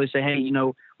 necessarily say, hey,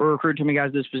 we're recruiting too many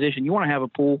guys to this position. You want to have a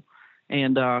pool,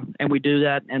 and we do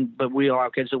that, but we allow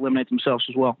kids to eliminate themselves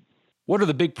as well. What are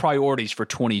the big priorities for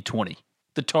 2020,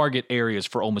 the target areas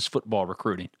for Ole Miss football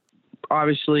recruiting?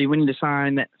 Obviously, we need to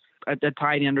sign a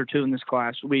tight end or 2 in this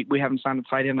class. We haven't signed a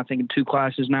tight end, I think, in 2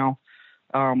 classes now.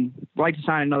 I'd like to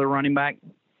sign another running back.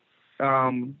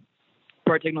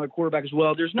 Probably take another quarterback as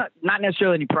well. There's not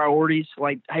necessarily any priorities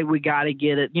like, hey, we got to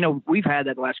get it. We've had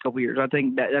that the last couple of years. I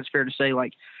think that's fair to say,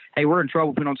 like, hey, we're in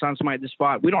trouble if we don't sign somebody at this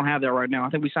spot. We don't have that right now. I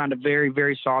think we signed a very,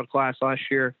 very solid class last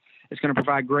year. It's going to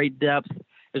provide great depth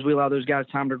as we allow those guys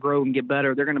time to grow and get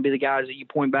better, they're going to be the guys that you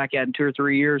point back at in 2 or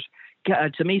 3 years.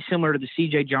 To me, similar to the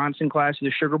C.J. Johnson class of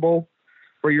the Sugar Bowl,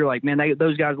 where you're like, man,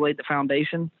 those guys laid the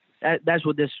foundation. That's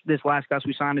what this last class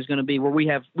we signed is going to be, where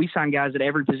we sign guys at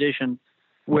every position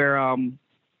where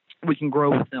we can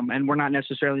grow with them, and we're not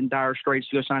necessarily in dire straits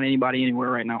to go sign anybody anywhere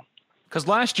right now. Because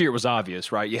last year it was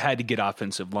obvious, right? You had to get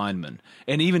offensive linemen.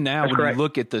 And even now, when you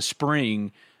look at the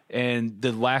spring and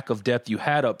the lack of depth you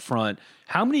had up front,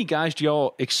 how many guys do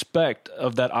y'all expect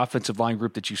of that offensive line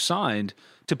group that you signed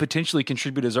to potentially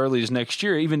contribute as early as next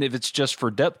year, even if it's just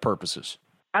for depth purposes?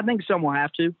 I think some will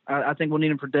have to. I think we'll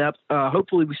need them for depth.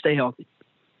 Hopefully we stay healthy.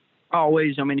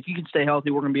 Always. I mean, if you can stay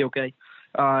healthy, we're going to be okay,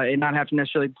 and not have to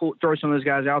necessarily throw some of those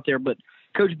guys out there. But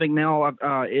Coach Bignell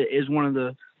is one of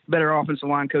the better offensive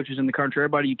line coaches in the country.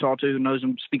 Everybody you talk to who knows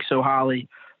him speaks so highly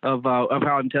of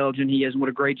how intelligent he is and what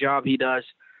a great job he does.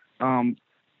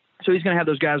 So he's going to have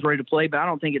those guys ready to play, but I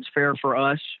don't think it's fair for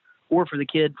us or for the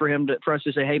kid for us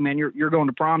to say, hey, man, you're going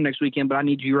to prom next weekend, but I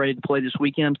need you ready to play this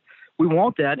weekend. We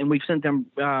want that, and we've sent them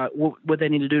what they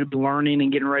need to do to be learning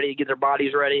and getting ready, get their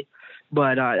bodies ready.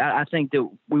 But I think that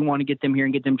we want to get them here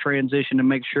and get them transitioned and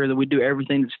make sure that we do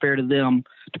everything that's fair to them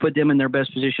to put them in their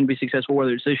best position to be successful,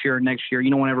 whether it's this year or next year. You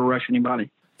don't want to ever rush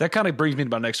anybody. That kind of brings me to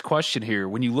my next question here.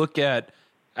 When you look at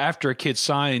after a kid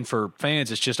signing for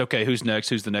fans, it's just, okay, who's next?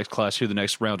 Who's the next class? Who's the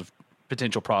next round of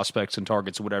potential prospects and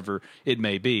targets, whatever it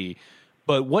may be.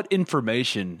 But what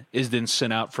information is then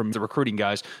sent out from the recruiting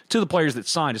guys to the players that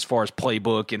signed as far as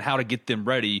playbook and how to get them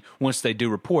ready once they do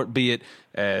report, be it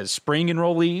as spring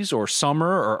enrollees or summer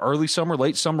or early summer,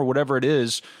 late summer, whatever it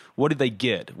is? What do they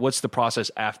get? What's the process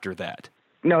after that?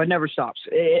 No, it never stops.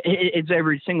 It's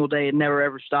every single day. It never,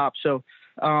 ever stops. So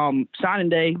signing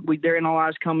day, their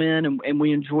NLIs come in and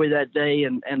we enjoy that day.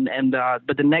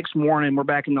 But the next morning we're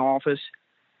back in the office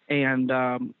and,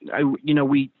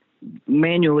 we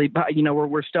manually,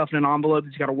 we're stuffing an envelope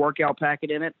that's got a workout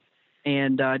packet in it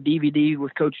and DVD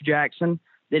with Coach Jackson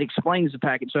that explains the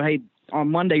packet. So, hey, on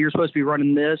Monday, you're supposed to be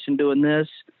running this and doing this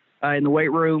in the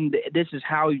weight room. This is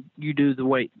how you do the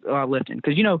weight lifting.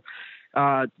 Because,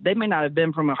 they may not have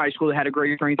been from a high school that had a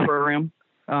great strength program,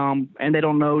 and they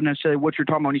don't know necessarily what you're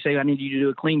talking about when you say, I need you to do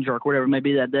a clean jerk, whatever it may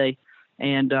be that day.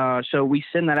 And so we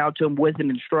send that out to them with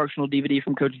an instructional DVD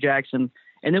from Coach Jackson.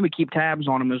 And then we keep tabs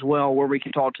on them as well, where we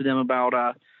can talk to them about,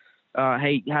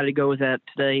 hey, how did it go with that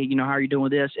today? How are you doing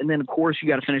with this? And then, of course, you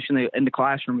got to finish in the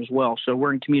classroom as well. So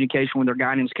we're in communication with our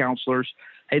guidance counselors.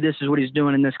 Hey, this is what he's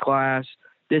doing in this class.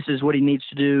 This is what he needs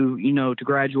to do, to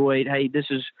graduate. Hey, this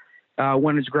is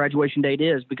when his graduation date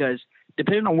is, because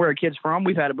depending on where a kid's from,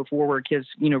 we've had it before where a kid's,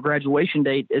 graduation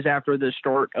date is after the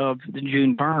start of the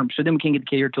June term. So then we can't get the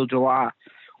kid here till July.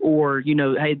 Or,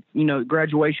 hey,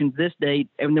 graduation's this date,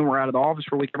 and then we're out of the office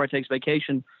for a week. Everybody takes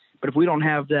vacation. But if we don't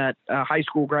have that high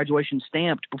school graduation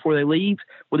stamped before they leave,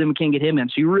 well, then we can't get him in.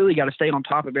 So you really got to stay on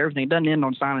top of everything. It doesn't end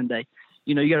on signing day.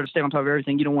 You got to stay on top of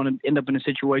everything. You don't want to end up in a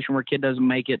situation where a kid doesn't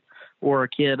make it or a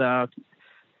kid has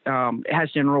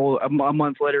to enroll a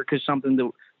month later because something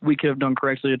that we could have done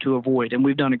correctly to avoid. And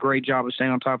we've done a great job of staying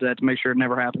on top of that to make sure it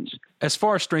never happens. As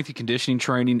far as strength and conditioning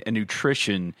training and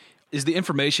nutrition, is the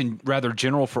information rather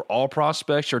general for all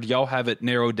prospects, or do y'all have it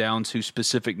narrowed down to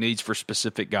specific needs for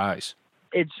specific guys?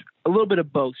 It's a little bit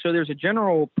of both. So there's a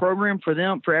general program for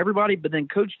them, for everybody, but then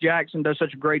Coach Jackson does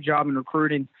such a great job in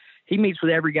recruiting. He meets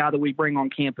with every guy that we bring on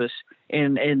campus,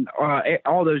 and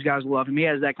all those guys love him. He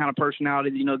has that kind of personality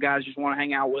that, guys just want to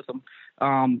hang out with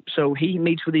him. So he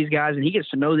meets with these guys, and he gets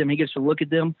to know them. He gets to look at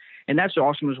them, and that's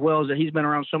awesome as well, is that he's been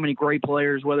around so many great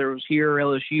players, whether it was here,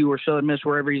 LSU, or Southern Miss,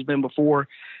 wherever he's been before,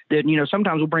 that,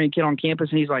 sometimes we'll bring a kid on campus,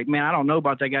 and he's like, man, I don't know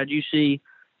about that guy. Do you see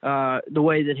the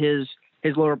way that his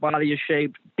lower body is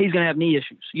shaped? He's going to have knee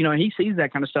issues. And he sees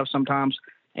that kind of stuff sometimes.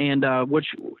 And which,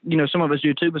 some of us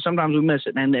do too, but sometimes we miss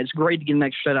it. And it's great to get an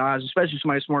extra set of eyes, especially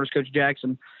somebody as smart as Coach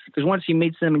Jackson, because once he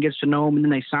meets them and gets to know them and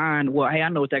then they sign, well, hey, I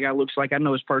know what that guy looks like. I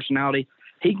know his personality.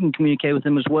 He can communicate with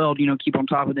them as well to, keep on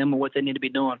top of them and what they need to be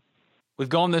doing. We've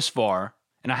gone this far,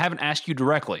 and I haven't asked you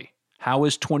directly, how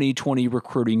is 2020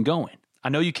 recruiting going? I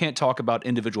know you can't talk about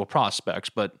individual prospects,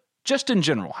 but just in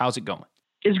general, how's it going?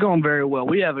 It's going very well.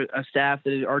 We have a staff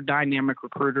that are dynamic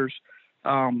recruiters.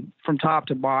 From top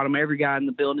to bottom, every guy in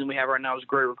the building we have right now is a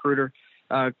great recruiter,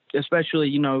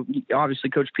 especially, obviously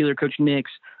Coach Peeler, Coach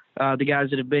Nix, the guys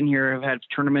that have been here have had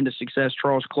tremendous success,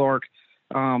 Charles Clark,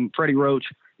 Freddie Roach.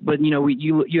 But,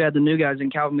 you had the new guys in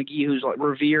Calvin McGee, who's like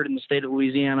revered in the state of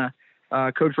Louisiana,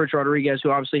 Coach Rich Rodriguez, who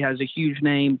obviously has a huge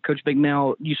name, Coach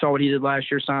Bignell, you saw what he did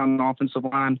last year, signing the offensive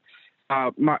line,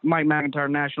 Mike McIntyre,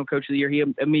 National Coach of the Year, he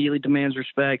immediately demands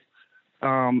respect.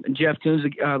 Jeff Coons, the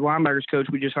linebackers coach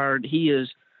we just hired, he is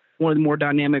one of the more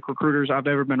dynamic recruiters I've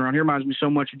ever been around. He reminds me so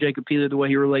much of Jacob Peeler, the way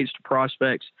he relates to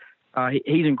prospects.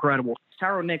 He's incredible.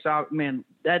 Tyrone Nix, man,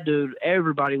 that dude,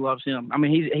 everybody loves him. I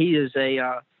mean, he is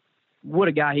what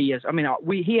a guy he is. I mean,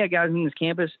 he had guys in this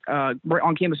campus,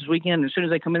 on campus this weekend, and as soon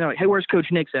as they come in, they're like, hey, where's Coach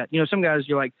Nix at? Some guys,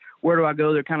 you're like, where do I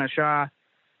go? They're kind of shy.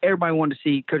 Everybody wanted to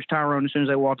see Coach Tyrone as soon as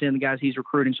they walked in, the guys he's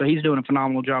recruiting. So he's doing a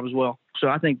phenomenal job as well. So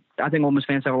I think Ole Miss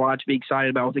fans have a lot to be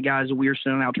excited about with the guys that we're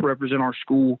sending out to represent our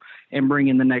school and bring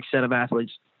in the next set of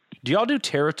athletes. Do y'all do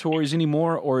territories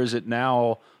anymore, or is it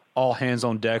now all hands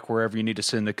on deck? Wherever you need to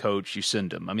send the coach, you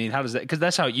send him? I mean, how does that – because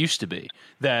that's how it used to be,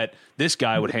 that this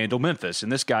guy would handle Memphis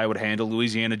and this guy would handle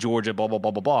Louisiana, Georgia, blah, blah,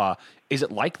 blah, blah, blah. Is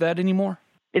it like that anymore?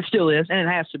 It still is, and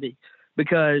it has to be,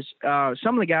 because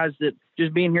some of the guys that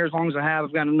just being here as long as I have,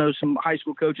 I've gotten to know some high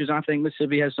school coaches. I think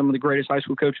Mississippi has some of the greatest high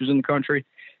school coaches in the country,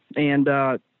 and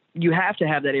you have to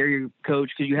have that area coach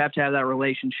because you have to have that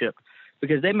relationship,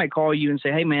 because they may call you and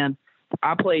say, hey, man,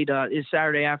 I played it's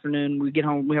Saturday afternoon. We get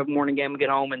home, we have a morning game, we get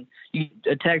home, and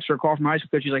a text or a call from a high school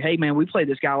coach. He's like, hey, man, we played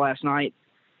this guy last night.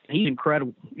 He's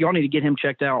incredible. Y'all need to get him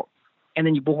checked out. And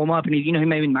then you pull him up, and he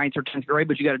may be in 9th or 10th grade,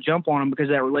 but you got to jump on him because of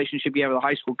that relationship you have with a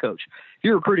high school coach. If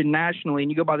you're recruited nationally and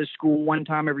you go by this school one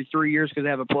time every 3 years because they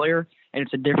have a player and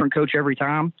it's a different coach every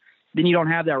time, then you don't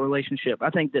have that relationship. I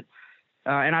think that,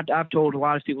 and I've told a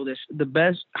lot of people this, the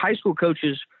best high school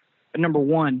coaches, number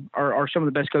one, are some of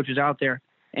the best coaches out there.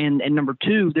 And number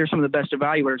two, they're some of the best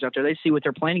evaluators out there. They see what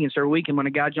they're playing against every week, and when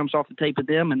a guy jumps off the tape at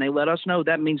them and they let us know,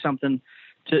 that means something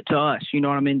to us. You know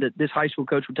what I mean? That this high school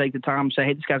coach would take the time and say,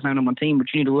 hey, this guy's not on my team, but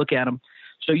you need to look at him.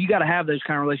 So you got to have those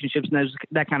kind of relationships and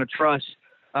that kind of trust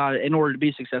in order to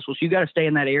be successful. So you got to stay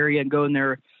in that area and go in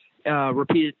there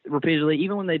repeatedly,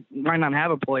 even when they might not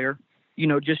have a player,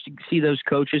 just to see those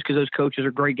coaches, because those coaches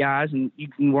are great guys and you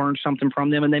can learn something from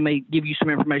them, and they may give you some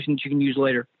information that you can use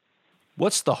later.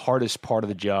 What's the hardest part of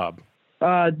the job?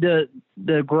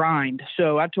 The grind.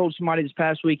 So I told somebody this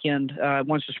past weekend,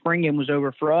 once the spring game was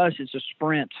over, for us, it's a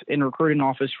sprint in the recruiting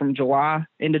office from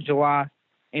end of July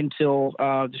until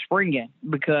the spring game,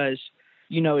 because,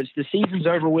 it's the season's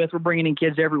over with. We're bringing in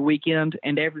kids every weekend,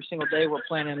 and every single day we're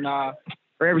planning, or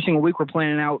every single week we're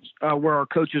planning out where our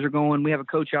coaches are going. We have a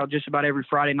coach out just about every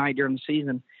Friday night during the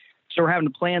season. So we're having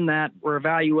to plan that. We're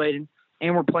evaluating,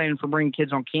 and we're planning for bringing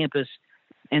kids on campus.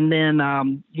 And then,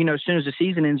 as soon as the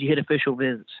season ends, you hit official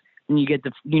visits. And you get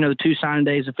the 2 signing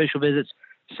days, official visits.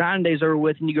 Signing days over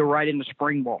with, and you go right into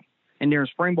spring ball. And during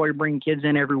spring ball, you're bringing kids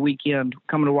in every weekend,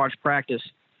 coming to watch practice.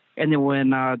 And then when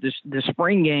the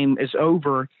spring game is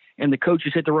over and the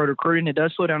coaches hit the road recruiting, it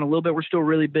does slow down a little bit. We're still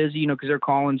really busy, because they're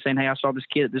calling saying, hey, I saw this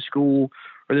kid at this school,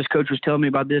 or this coach was telling me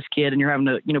about this kid, and you're having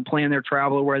to, plan their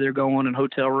travel, where they're going, and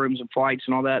hotel rooms and flights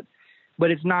and all that.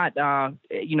 But it's not,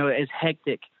 as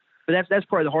hectic. But that's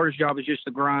probably the hardest job, is just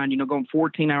the grind, going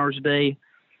 14 hours a day,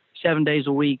 7 days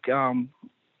a week.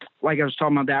 Like I was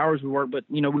talking about the hours we work, but,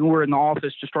 we were in the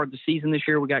office to start the season this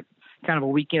year. We got kind of a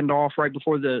weekend off right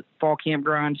before the fall camp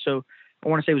grind. So I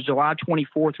want to say it was July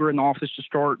 24th. We were in the office to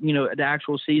start, the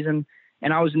actual season.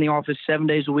 And I was in the office 7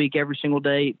 days a week, every single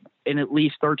day, and at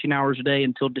least 13 hours a day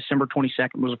until December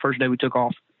 22nd was the first day we took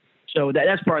off. So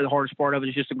that's probably the hardest part of it,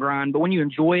 is just a grind. But when you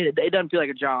enjoy it, it doesn't feel like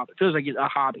a job. It feels like a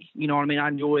hobby. You know what I mean? I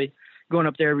enjoy going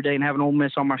up there every day and having Ole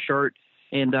Miss on my shirt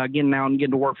and getting out and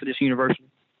getting to work for this university.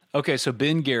 Okay, so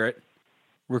Ben Garrett,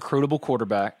 recruitable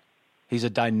quarterback. He's a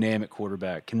dynamic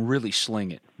quarterback, can really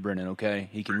sling it, Brennan, okay?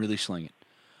 He can really sling it.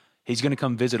 He's going to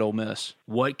come visit Ole Miss.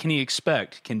 What can he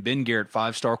expect? Can Ben Garrett,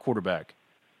 5-star quarterback,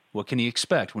 what can he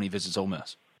expect when he visits Ole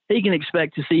Miss? He can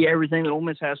expect to see everything that Ole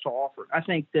Miss has to offer. I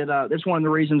think that that's one of the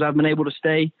reasons I've been able to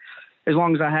stay as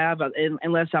long as I have,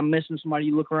 unless I'm missing somebody.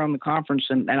 You look around the conference,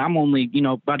 and I'm only,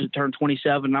 about to turn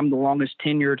 27. I'm the longest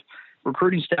tenured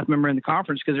recruiting staff member in the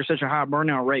conference because there's such a high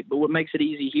burnout rate. But what makes it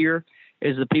easy here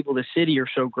is the people in the city are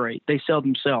so great. They sell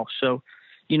themselves. So,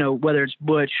 whether it's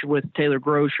Butch with Taylor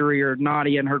Grocery or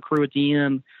Nadia and her crew at the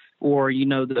inn, or,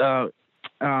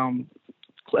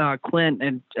 Clint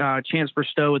and Chance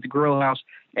Bristow at the Grill House,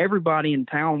 everybody in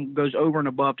town goes over and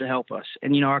above to help us.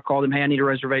 And, I call them, hey, I need a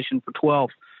reservation for 12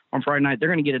 on Friday night. They're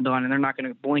going to get it done, and they're not going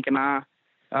to blink an eye.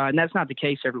 And that's not the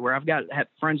case everywhere. I've had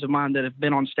friends of mine that have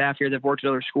been on staff here that have worked at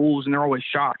other schools, and they're always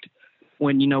shocked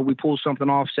when, we pull something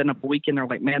off, setting up a weekend. They're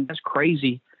like, man, that's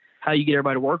crazy how you get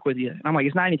everybody to work with you. And I'm like,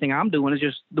 it's not anything I'm doing. It's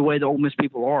just the way the Ole Miss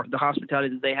people are, the hospitality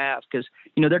that they have. Because,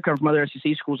 they're coming from other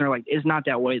SEC schools, and they're like, it's not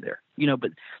that way there.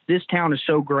 But this town is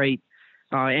so great,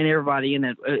 and everybody in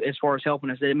it, as far as helping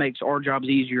us, that it makes our jobs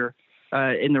easier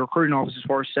in the recruiting office as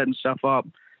far as setting stuff up.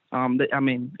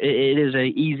 It is a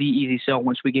easy sell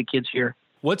once we get kids here.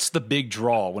 What's the big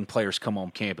draw when players come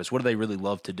on campus? What do they really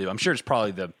love to do? I'm sure it's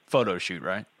probably the photo shoot,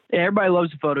 right? Yeah, everybody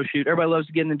loves the photo shoot. Everybody loves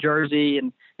to get in the jersey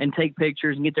and take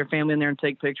pictures and get their family in there and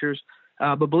take pictures.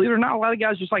 But believe it or not, a lot of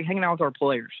guys just like hanging out with our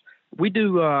players. We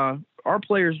do. Our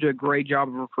players do a great job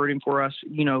of recruiting for us,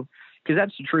 you know, because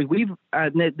that's the truth.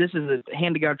 This is a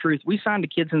hand-to-God truth. We signed a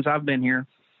kid since I've been here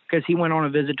because he went on a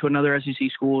visit to another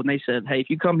SEC school, and they said, hey, if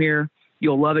you come here,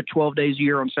 you'll love it 12 days a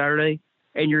year on Saturday,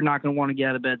 and you're not going to want to get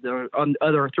out of bed on the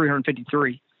other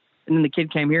 353. And then the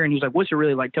kid came here, and he's like, what's it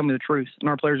really like? Tell me the truth. And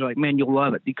our players are like, man, you'll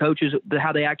love it. The coaches,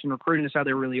 how they act in recruiting is how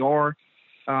they really are.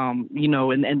 You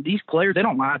know, and these players, they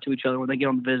don't lie to each other when they get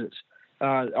on the visits.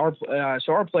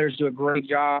 So our players do a great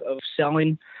job of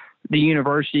selling the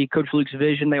university, Coach Luke's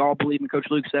vision. They all believe in Coach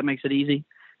Luke, so that makes it easy.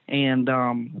 And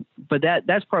but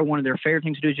that's probably one of their favorite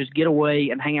things to do is just get away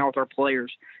and hang out with our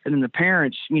players. And then the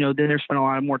parents, you know, then they're spending a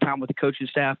lot more time with the coaching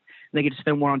staff. And they get to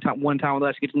spend one time with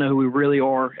us, get to know who we really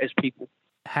are as people.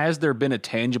 Has there been a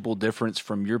tangible difference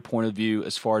from your point of view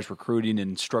as far as recruiting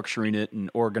and structuring it and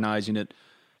organizing it,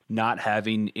 not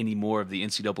having any more of the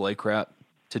NCAA crap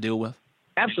to deal with?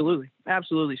 Absolutely.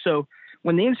 Absolutely. So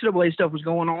when the NCAA stuff was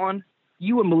going on,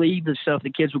 you wouldn't believe the stuff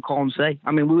the kids would call and say.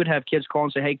 I mean, we would have kids call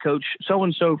and say, hey, Coach,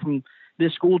 so-and-so from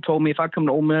this school told me if I come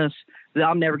to Ole Miss that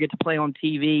I'll never get to play on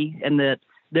TV and that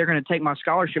they're going to take my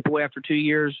scholarship away after 2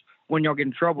 years when y'all get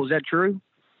in trouble. Is that true?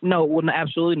 No, well,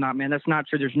 absolutely not, man. That's not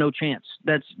true. There's no chance.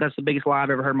 That's the biggest lie I've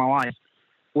ever heard in my life.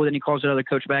 Well, then he calls the other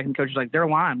coach back, and the coach is like, they're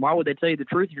lying. Why would they tell you the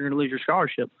truth if you're going to lose your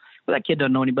scholarship? Well, that kid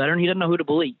doesn't know any better, and he doesn't know who to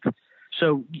believe.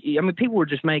 So, I mean, people were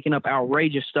just making up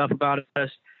outrageous stuff about us.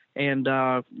 And,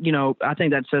 you know, I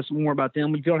think that says more about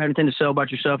them. If you don't have anything to sell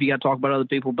about yourself, you got to talk about other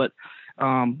people. But,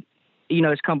 you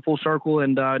know, it's come full circle.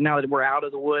 And now that we're out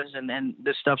of the woods and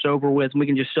this stuff's over with, and we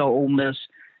can just sell Ole Miss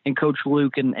and Coach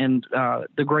Luke and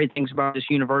the great things about this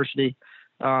university,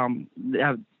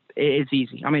 it's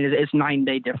easy. I mean, it's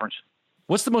 9-day difference.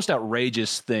 What's the most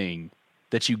outrageous thing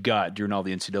that you got during all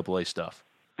the NCAA stuff?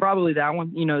 Probably that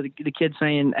one. You know, the kid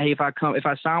saying, hey, if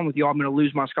I sign with you, I'm going to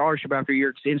lose my scholarship after a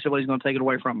year because the NCAA is going to take it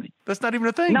away from me. That's not even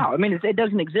a thing. No, I mean, it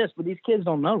doesn't exist, but these kids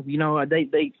don't know. You know,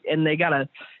 they got a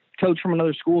coach from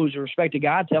another school who's a respected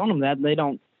guy telling them that, and they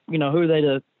don't, you know, who are they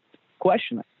to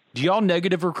question it? Do y'all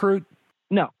negative recruit?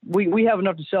 No, we have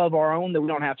enough to sell of our own that we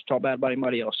don't have to talk bad about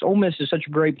anybody else. Ole Miss is such a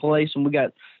great place, and we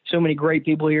got so many great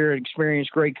people here and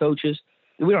experienced great coaches.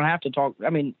 We don't have to talk. I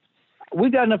mean,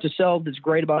 we've got enough to sell that's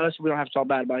great about us. We don't have to talk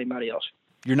bad about anybody else.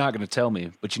 You're not going to tell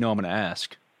me, but you know I'm going to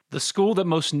ask. The school that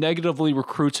most negatively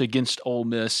recruits against Ole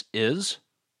Miss is?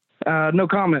 No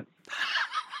comment.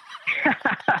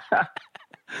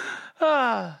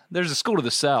 There's a school to the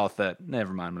south that,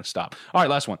 never mind, I'm going to stop. All right,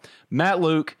 last one. Matt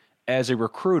Luke, as a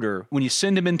recruiter, when you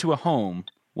send him into a home,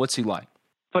 what's he like?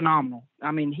 Phenomenal.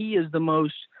 I mean, he is the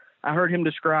most, I heard him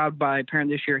described by a parent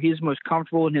this year, he's the most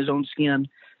comfortable in his own skin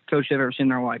coach they've ever seen in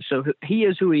their life. So he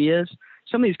is who he is.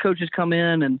 Some of these coaches come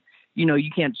in and, you know, you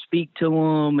can't speak to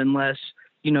them unless,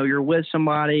 you know, you're with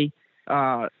somebody.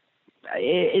 Some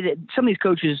of these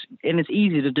coaches, and it's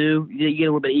easy to do, you get a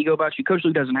little bit of ego about you. Coach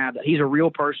Luke doesn't have that. He's a real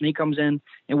person. He comes in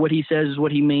and what he says is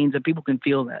what he means, and people can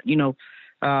feel that. You know,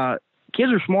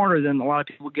 kids are smarter than a lot of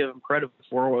people give them credit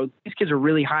for. These kids are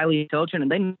really highly intelligent,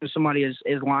 and they know somebody is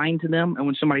lying to them. And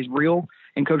when somebody's real,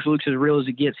 and Coach Luke's as real as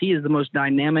it gets, he is the most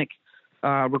dynamic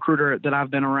recruiter that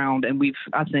I've been around. And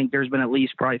I think there's been at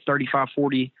least probably 35,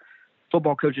 40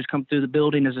 football coaches come through the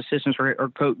building as assistants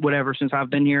or coach, whatever, since I've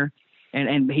been here.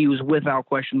 And he was without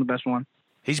question the best one.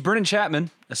 He's Brennon Chapman,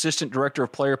 Assistant Director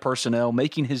of Player Personnel,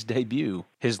 making his debut,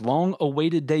 his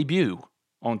long-awaited debut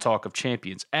on Talk of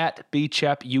Champions, at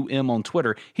BChapUM on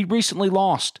Twitter. He recently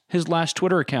lost his last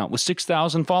Twitter account with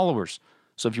 6,000 followers.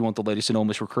 So if you want the latest in Ole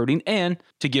Miss recruiting and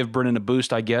to give Brennon a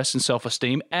boost, I guess, in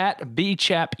self-esteem, at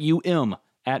BChapUM,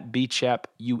 at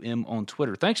BChapUM on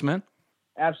Twitter. Thanks, man.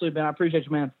 Absolutely, Ben. I appreciate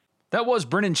you, man. That was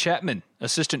Brennon Chapman,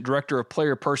 Assistant Director of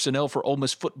Player Personnel for Ole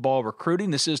Miss football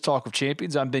recruiting. This is Talk of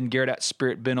Champions. I'm Ben Garrett at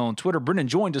Spirit Ben on Twitter. Brennon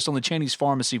joined us on the Cheney's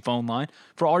Pharmacy phone line.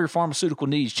 For all your pharmaceutical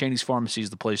needs, Cheney's Pharmacy is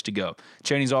the place to go.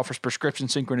 Cheney's offers prescription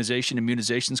synchronization,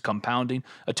 immunizations, compounding,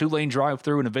 a 2-lane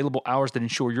drive-through, and available hours that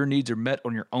ensure your needs are met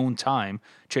on your own time.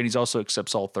 Cheney's also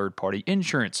accepts all third-party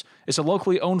insurance. It's a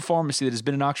locally owned pharmacy that has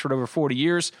been in Oxford over 40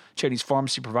 years. Cheney's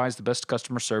Pharmacy provides the best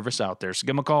customer service out there. So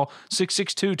give them a call,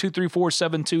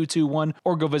 662-234-7221,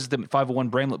 or go visit them at 501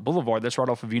 Bramlett Boulevard. That's right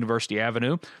off of University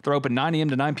Avenue. They're open 9 a.m.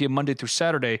 to 9 p.m. Monday through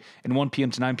Saturday and 1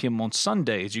 p.m. to 9 p.m. on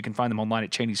Sundays. You can find them online at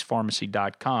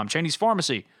Cheney'sPharmacy.com. Cheney's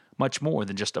Pharmacy, much more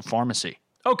than just a pharmacy.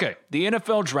 Okay, the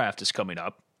NFL Draft is coming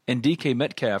up, and DK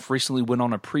Metcalf recently went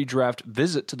on a pre-draft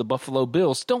visit to the Buffalo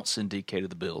Bills. Don't send DK to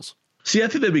the Bills. See, I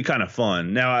think that'd be kind of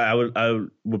fun. Now, I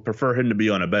would prefer him to be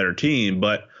on a better team,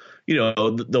 but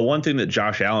the one thing that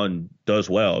Josh Allen does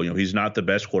well, he's not the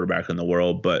best quarterback in the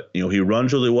world, but, he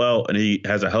runs really well and he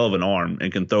has a hell of an arm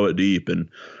and can throw it deep. And,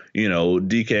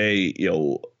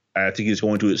 DK, I think he's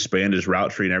going to expand his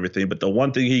route tree and everything. But the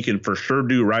one thing he can for sure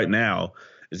do right now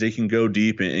is he can go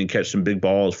deep and catch some big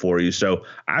balls for you. So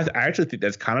I actually think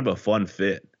that's kind of a fun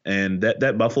fit. And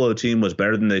that Buffalo team was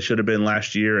better than they should have been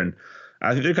last year. And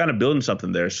I think they're kind of building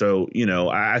something there. So,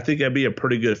 I think that'd be a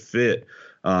pretty good fit.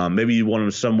 Maybe you want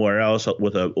him somewhere else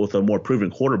with a more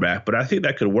proven quarterback. But I think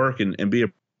that could work and be a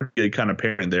pretty good kind of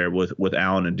pairing there with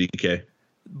Allen and DK.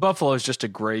 Buffalo is just a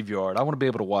graveyard. I want to be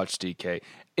able to watch DK.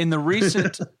 In the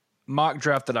recent mock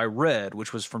draft that I read,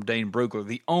 which was from Dane Brugler,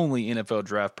 the only NFL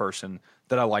draft person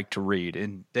that I like to read,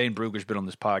 and Dane Brugler's been on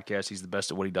this podcast. He's the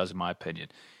best at what he does, in my opinion.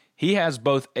 He has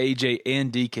both AJ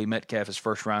and DK Metcalf as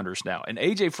first-rounders now. And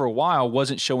AJ, for a while,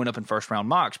 wasn't showing up in first-round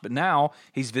mocks, but now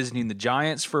he's visiting the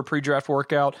Giants for a pre-draft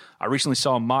workout. I recently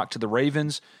saw him mock to the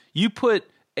Ravens. You put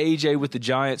AJ with the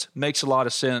Giants, makes a lot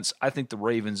of sense. I think the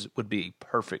Ravens would be a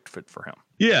perfect fit for him.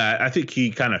 Yeah, I think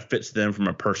he kind of fits them from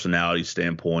a personality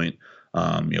standpoint.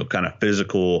 Kind of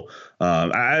physical.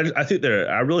 I think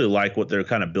I really like what they're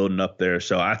kind of building up there.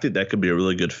 So I think that could be a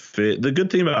really good fit. The good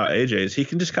thing about AJ is he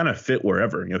can just kind of fit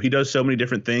wherever. He does so many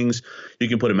different things. You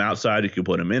can put him outside. You can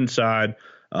put him inside.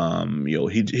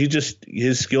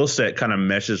 His skill set kind of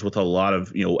meshes with a lot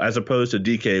of, as opposed to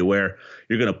DK where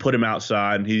you're going to put him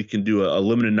outside and he can do a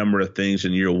limited number of things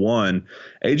in year one.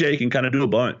 AJ can kind of do a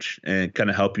bunch and kind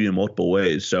of help you in multiple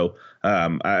ways. So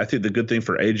I think the good thing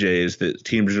for AJ is that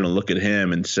teams are going to look at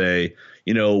him and say,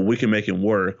 we can make him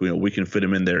work. We can fit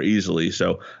him in there easily.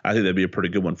 So I think that'd be a pretty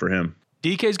good one for him.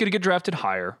 DK is going to get drafted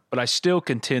higher, but I still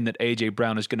contend that AJ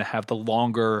Brown is going to have the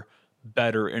longer,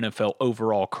 better NFL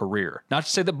overall career. Not to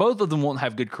say that both of them won't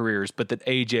have good careers, but that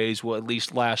AJ's will at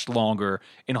least last longer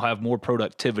and he'll have more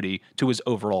productivity to his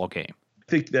overall game. I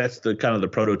think that's the kind of the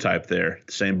prototype there.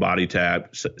 Same body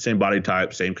type, same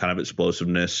kind of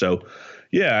explosiveness. So,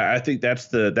 yeah, I think that's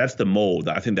the mold.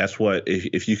 I think that's what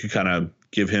if you could kind of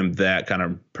give him that kind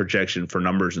of projection for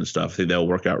numbers and stuff, I think that'll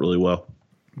work out really well.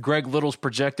 Greg Little's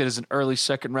projected as an early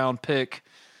second-round pick.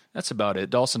 That's about it.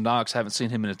 Dawson Knox, haven't seen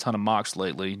him in a ton of mocks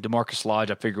lately. DeMarcus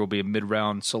Lodge, I figure, will be a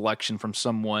mid-round selection from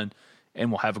someone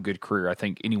and will have a good career. I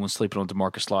think anyone sleeping on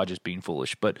DeMarcus Lodge is being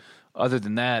foolish. But other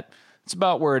than that, it's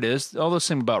about where it is. All those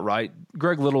seem about right.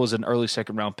 Greg Little is an early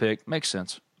second-round pick. Makes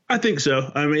sense. I think so.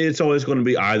 I mean, it's always going to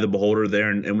be eye of the beholder there.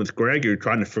 And with Greg, you're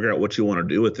trying to figure out what you want to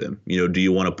do with him. Do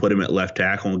you want to put him at left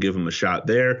tackle and give him a shot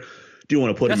there? Do you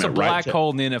want to put him at right tackle? That's a black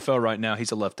hole in the NFL right now.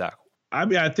 He's a left tackle. I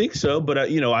mean, I think so, but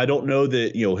I don't know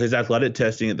that his athletic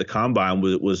testing at the combine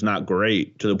was not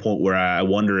great to the point where I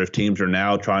wonder if teams are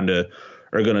now going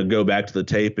to go back to the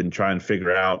tape and try and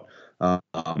figure out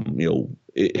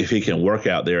if he can work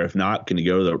out there. If not, can he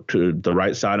go to the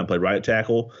right side and play right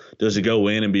tackle? Does he go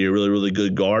in and be a really, really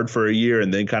good guard for a year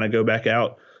and then kind of go back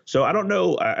out? So I don't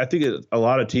know. I think a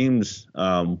lot of teams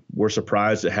were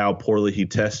surprised at how poorly he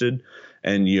tested.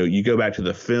 And you go back to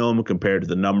the film compared to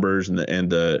the numbers and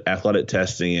the athletic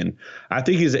testing, and I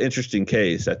think he's an interesting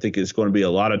case. I think it's going to be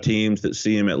a lot of teams that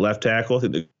see him at left tackle. I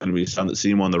think there's going to be some that see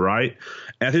him on the right,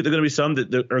 and I think there's going to be some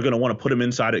that are going to want to put him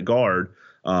inside at guard,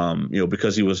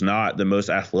 because he was not the most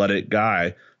athletic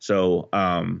guy. So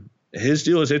his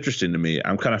deal is interesting to me.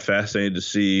 I'm kind of fascinated to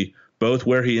see both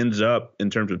where he ends up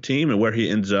in terms of team and where he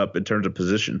ends up in terms of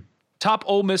position. Top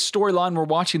Ole Miss storyline we're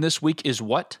watching this week is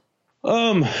what?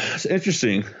 It's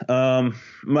interesting. I'm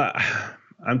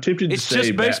tempted to say it's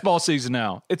just baseball season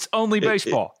now. It's only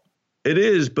baseball. It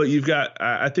is, but you've got.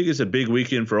 I think it's a big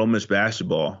weekend for Ole Miss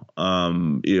basketball.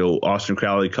 Austin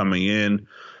Crowley coming in,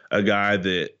 a guy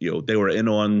that they were in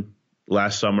on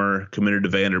last summer, committed to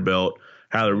Vanderbilt,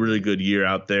 had a really good year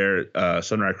out there,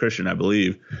 Sunrise Christian, I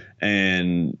believe,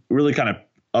 and really kind of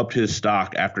upped his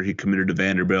stock after he committed to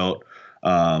Vanderbilt.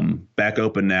 Back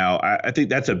open now. I think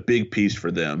that's a big piece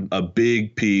for them, a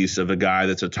big piece of a guy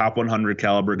that's a top 100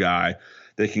 caliber guy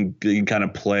that can kind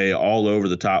of play all over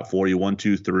the top 40, 1,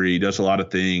 2, 3, does a lot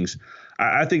of things.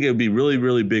 I think it would be really,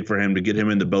 really big for him to get him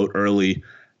in the boat early,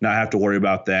 not have to worry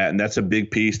about that. And that's a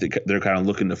big piece that they're kind of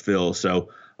looking to fill. So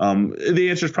the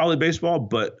answer is probably baseball,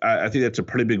 but I think that's a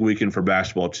pretty big weekend for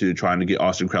basketball too, trying to get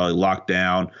Austin Crowley locked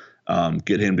down,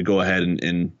 get him to go ahead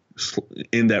and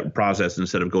in that process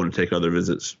instead of going to take other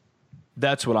visits.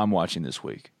 That's what I'm watching this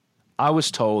week. I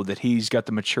was told that he's got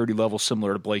the maturity level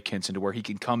similar to Blake Henson to where he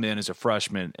can come in as a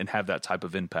freshman and have that type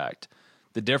of impact.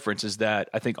 The difference is that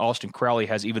I think Austin Crowley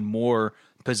has even more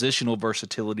positional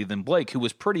versatility than Blake, who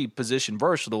was pretty position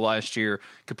versatile last year,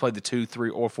 could play the 2, 3,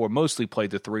 or 4, mostly played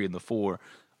the 3 and the 4.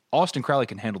 Austin Crowley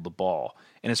can handle the ball.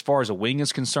 And as far as a wing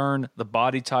is concerned, the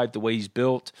body type, the way he's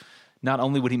built, not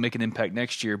only would he make an impact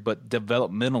next year, but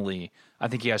developmentally, I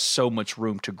think he has so much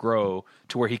room to grow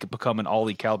to where he could become an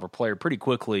all-league caliber player pretty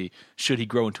quickly should he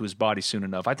grow into his body soon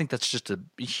enough. I think that's just a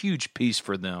huge piece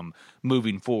for them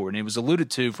moving forward. And it was alluded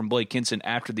to from Blake Kinson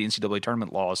after the NCAA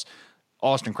tournament loss.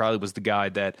 Austin Crowley was the guy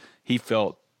that he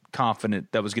felt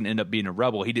confident that was going to end up being a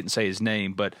Rebel. He didn't say his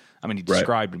name, but I mean, he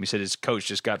described him. He said his coach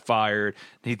just got fired.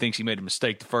 He thinks he made a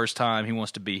mistake the first time. He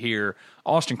wants to be here.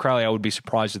 Austin Crowley, I would be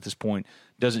surprised at this point,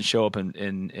 doesn't show up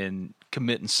and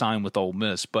commit and sign with Ole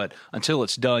Miss. But until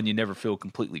it's done, you never feel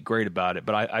completely great about it.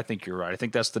 But I think you're right. I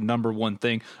think that's the number one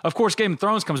thing. Of course, Game of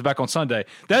Thrones comes back on Sunday.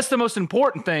 That's the most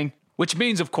important thing, which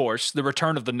means, of course, the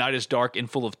return of The Night is Dark and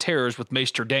Full of Terrors with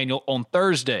Maester Daniel on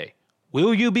Thursday.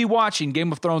 Will you be watching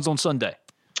Game of Thrones on Sunday?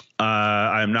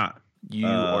 I am not. You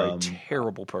are a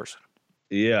terrible person.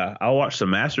 Yeah, I'll watch the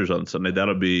Masters on Sunday.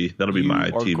 That'll be my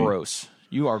TV. Gross.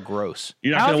 You are gross.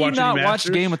 You're not How have gonna you watch not any watched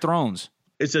Masters? Game of Thrones?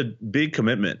 It's a big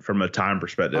commitment from a time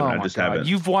perspective. Oh I my just God. haven't.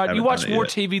 You watch more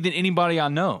yet. TV than anybody I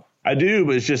know. I do,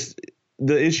 but it's just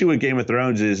the issue with Game of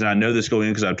Thrones is, and I know this going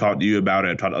in because I've talked to you about it,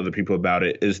 I've talked to other people about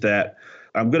it, is that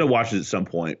I'm going to watch it at some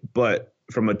point, but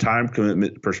from a time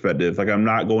commitment perspective, like I'm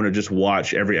not going to just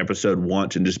watch every episode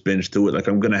once and just binge through it. Like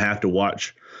I'm going to have to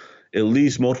watch at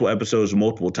least multiple episodes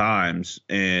multiple times.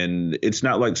 And it's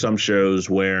not like some shows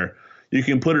where you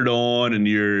can put it on and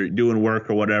you're doing work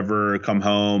or whatever, come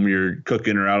home, you're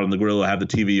cooking or out on the grill or have the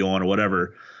TV on or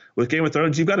whatever. With Game of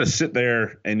Thrones, you've got to sit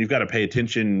there and you've got to pay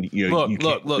attention.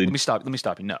 Look, let me stop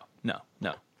you.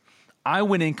 No. I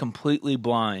went in completely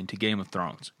blind to Game of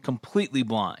Thrones. Completely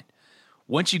blind.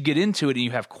 Once you get into it and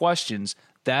you have questions,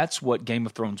 that's what Game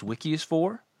of Thrones Wiki is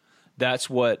for. That's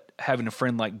what having a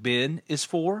friend like Ben is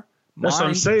for. That's what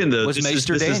I'm saying, though. This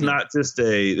is not just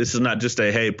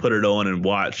a hey, put it on and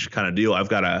watch kind of deal. I've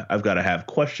got to have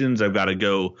questions. I've got to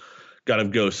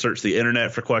go search the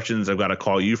internet for questions. I've got to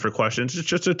call you for questions. It's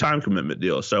just a time commitment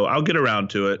deal. So I'll get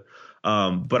around to it.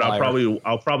 But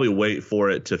I'll probably wait for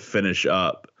it to finish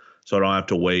up so I don't have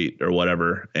to wait or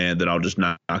whatever. And then I'll just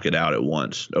knock it out at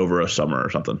once over a summer or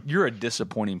something. You're a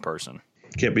disappointing person.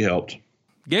 Can't be helped.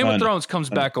 Game of Thrones comes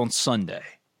back on Sunday,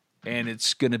 and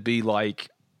it's going to be like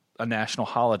a national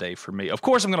holiday for me. Of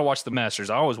course, I'm going to watch the Masters.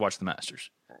 I always watch the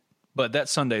Masters. But that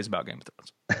Sunday is about Game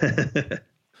of Thrones.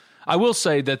 I will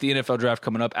say that the NFL draft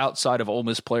coming up, outside of Ole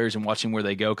Miss players and watching where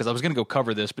they go, because I was going to go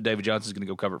cover this, but David Johnson's going to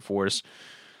go cover it for us.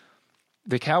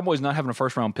 The Cowboys not having a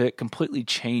first-round pick completely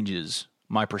changes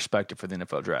my perspective for the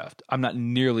NFL draft. I'm not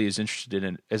nearly as interested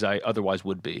in it as I otherwise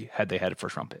would be had they had a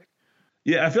first-round pick.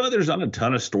 Yeah, I feel like there's not a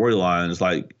ton of storylines.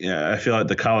 I feel like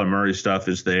the Kyler Murray stuff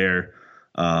is there.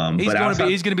 He's going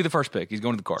to be the first pick. He's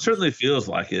going to the Cardinals. Certainly feels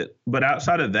like it. But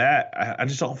outside of that, I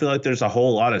just don't feel like there's a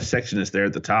whole lot of sexiness there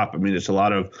at the top. I mean, it's a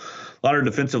lot of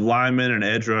defensive linemen and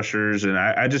edge rushers, and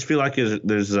I just feel like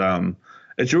it's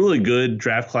a really good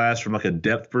draft class from like a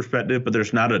depth perspective, but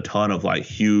there's not a ton of like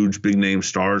huge big name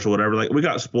stars or whatever. Like we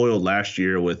got spoiled last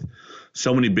year with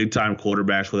so many big time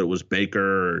quarterbacks, whether it was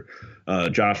Baker or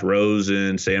Josh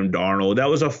Rosen, Sam Darnold. That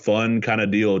was a fun kind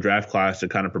of deal, draft class to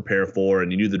kind of prepare for,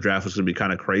 and you knew the draft was going to be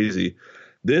kind of crazy.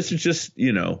 This is just,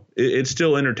 it's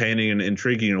still entertaining and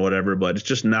intriguing and whatever, but it's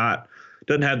just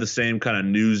doesn't have the same kind of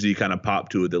newsy kind of pop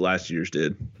to it that last year's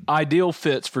did. Ideal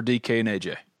fits for DK and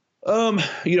AJ.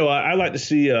 I like to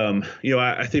see,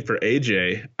 I think for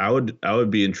AJ, I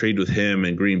would be intrigued with him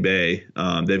in Green Bay.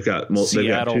 They've got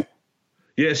Seattle.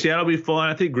 Seattle will be fun.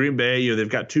 I think Green Bay, they've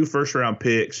got 2 first-round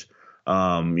picks.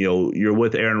 You're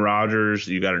with Aaron Rodgers.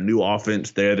 You got a new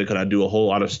offense there that kind of do a whole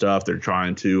lot of stuff. They're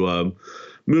trying to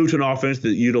move to an offense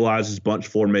that utilizes bunch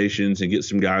formations and get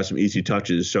some guys some easy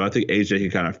touches. So I think AJ can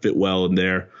kind of fit well in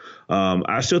there.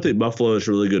 I still think Buffalo is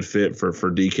a really good fit for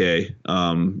DK.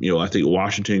 I think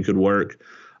Washington could work.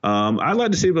 I'd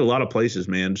like to see him in a lot of places,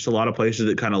 man. Just a lot of places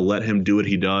that kind of let him do what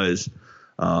he does.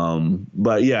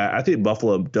 But yeah, I think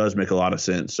Buffalo does make a lot of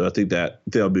sense. So I think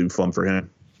that'll be fun for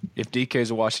him. If DK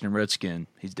is a Washington Redskin,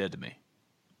 he's dead to me.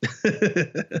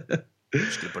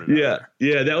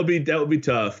 Yeah, that would be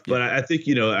tough. But I think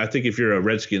if you're a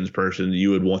Redskins person,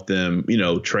 you would want them,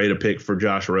 trade a pick for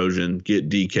Josh Rosen, get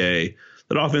DK.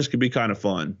 That offense could be kind of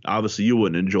fun. Obviously, you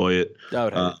wouldn't enjoy it. I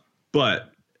would hate it.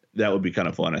 But that would be kind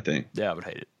of fun, I think. Yeah, I would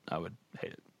hate it. I would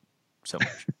hate it so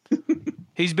much.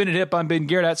 He's Bennett Hip. I'm Ben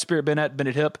Garrett at Spirit Ben at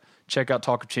Bennett Hip. Check out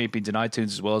Talk of Champions in iTunes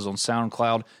as well as on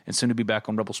SoundCloud and soon to be back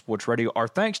on Rebel Sports Radio. Our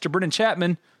thanks to Brennon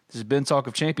Chapman. This has been Talk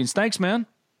of Champions. Thanks, man.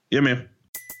 Yeah, man.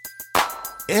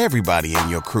 Everybody in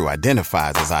your crew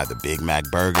identifies as either Big Mac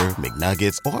Burger,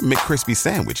 McNuggets, or McCrispy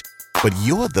Sandwich. But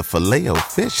you're the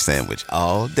Filet-O-Fish Sandwich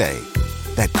all day.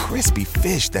 That crispy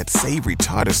fish, that savory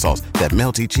tartar sauce, that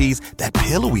melty cheese, that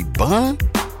pillowy bun.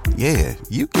 Yeah,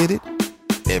 you get it.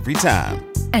 Every time.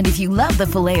 And if you love the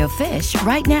Filet-O-Fish,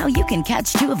 right now you can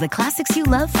catch 2 of the classics you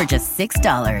love for just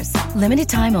 $6. Limited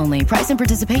time only. Price and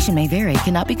participation may vary.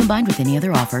 Cannot be combined with any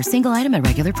other offer. Single item at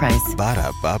regular price.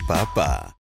 Ba-da-ba-ba-ba.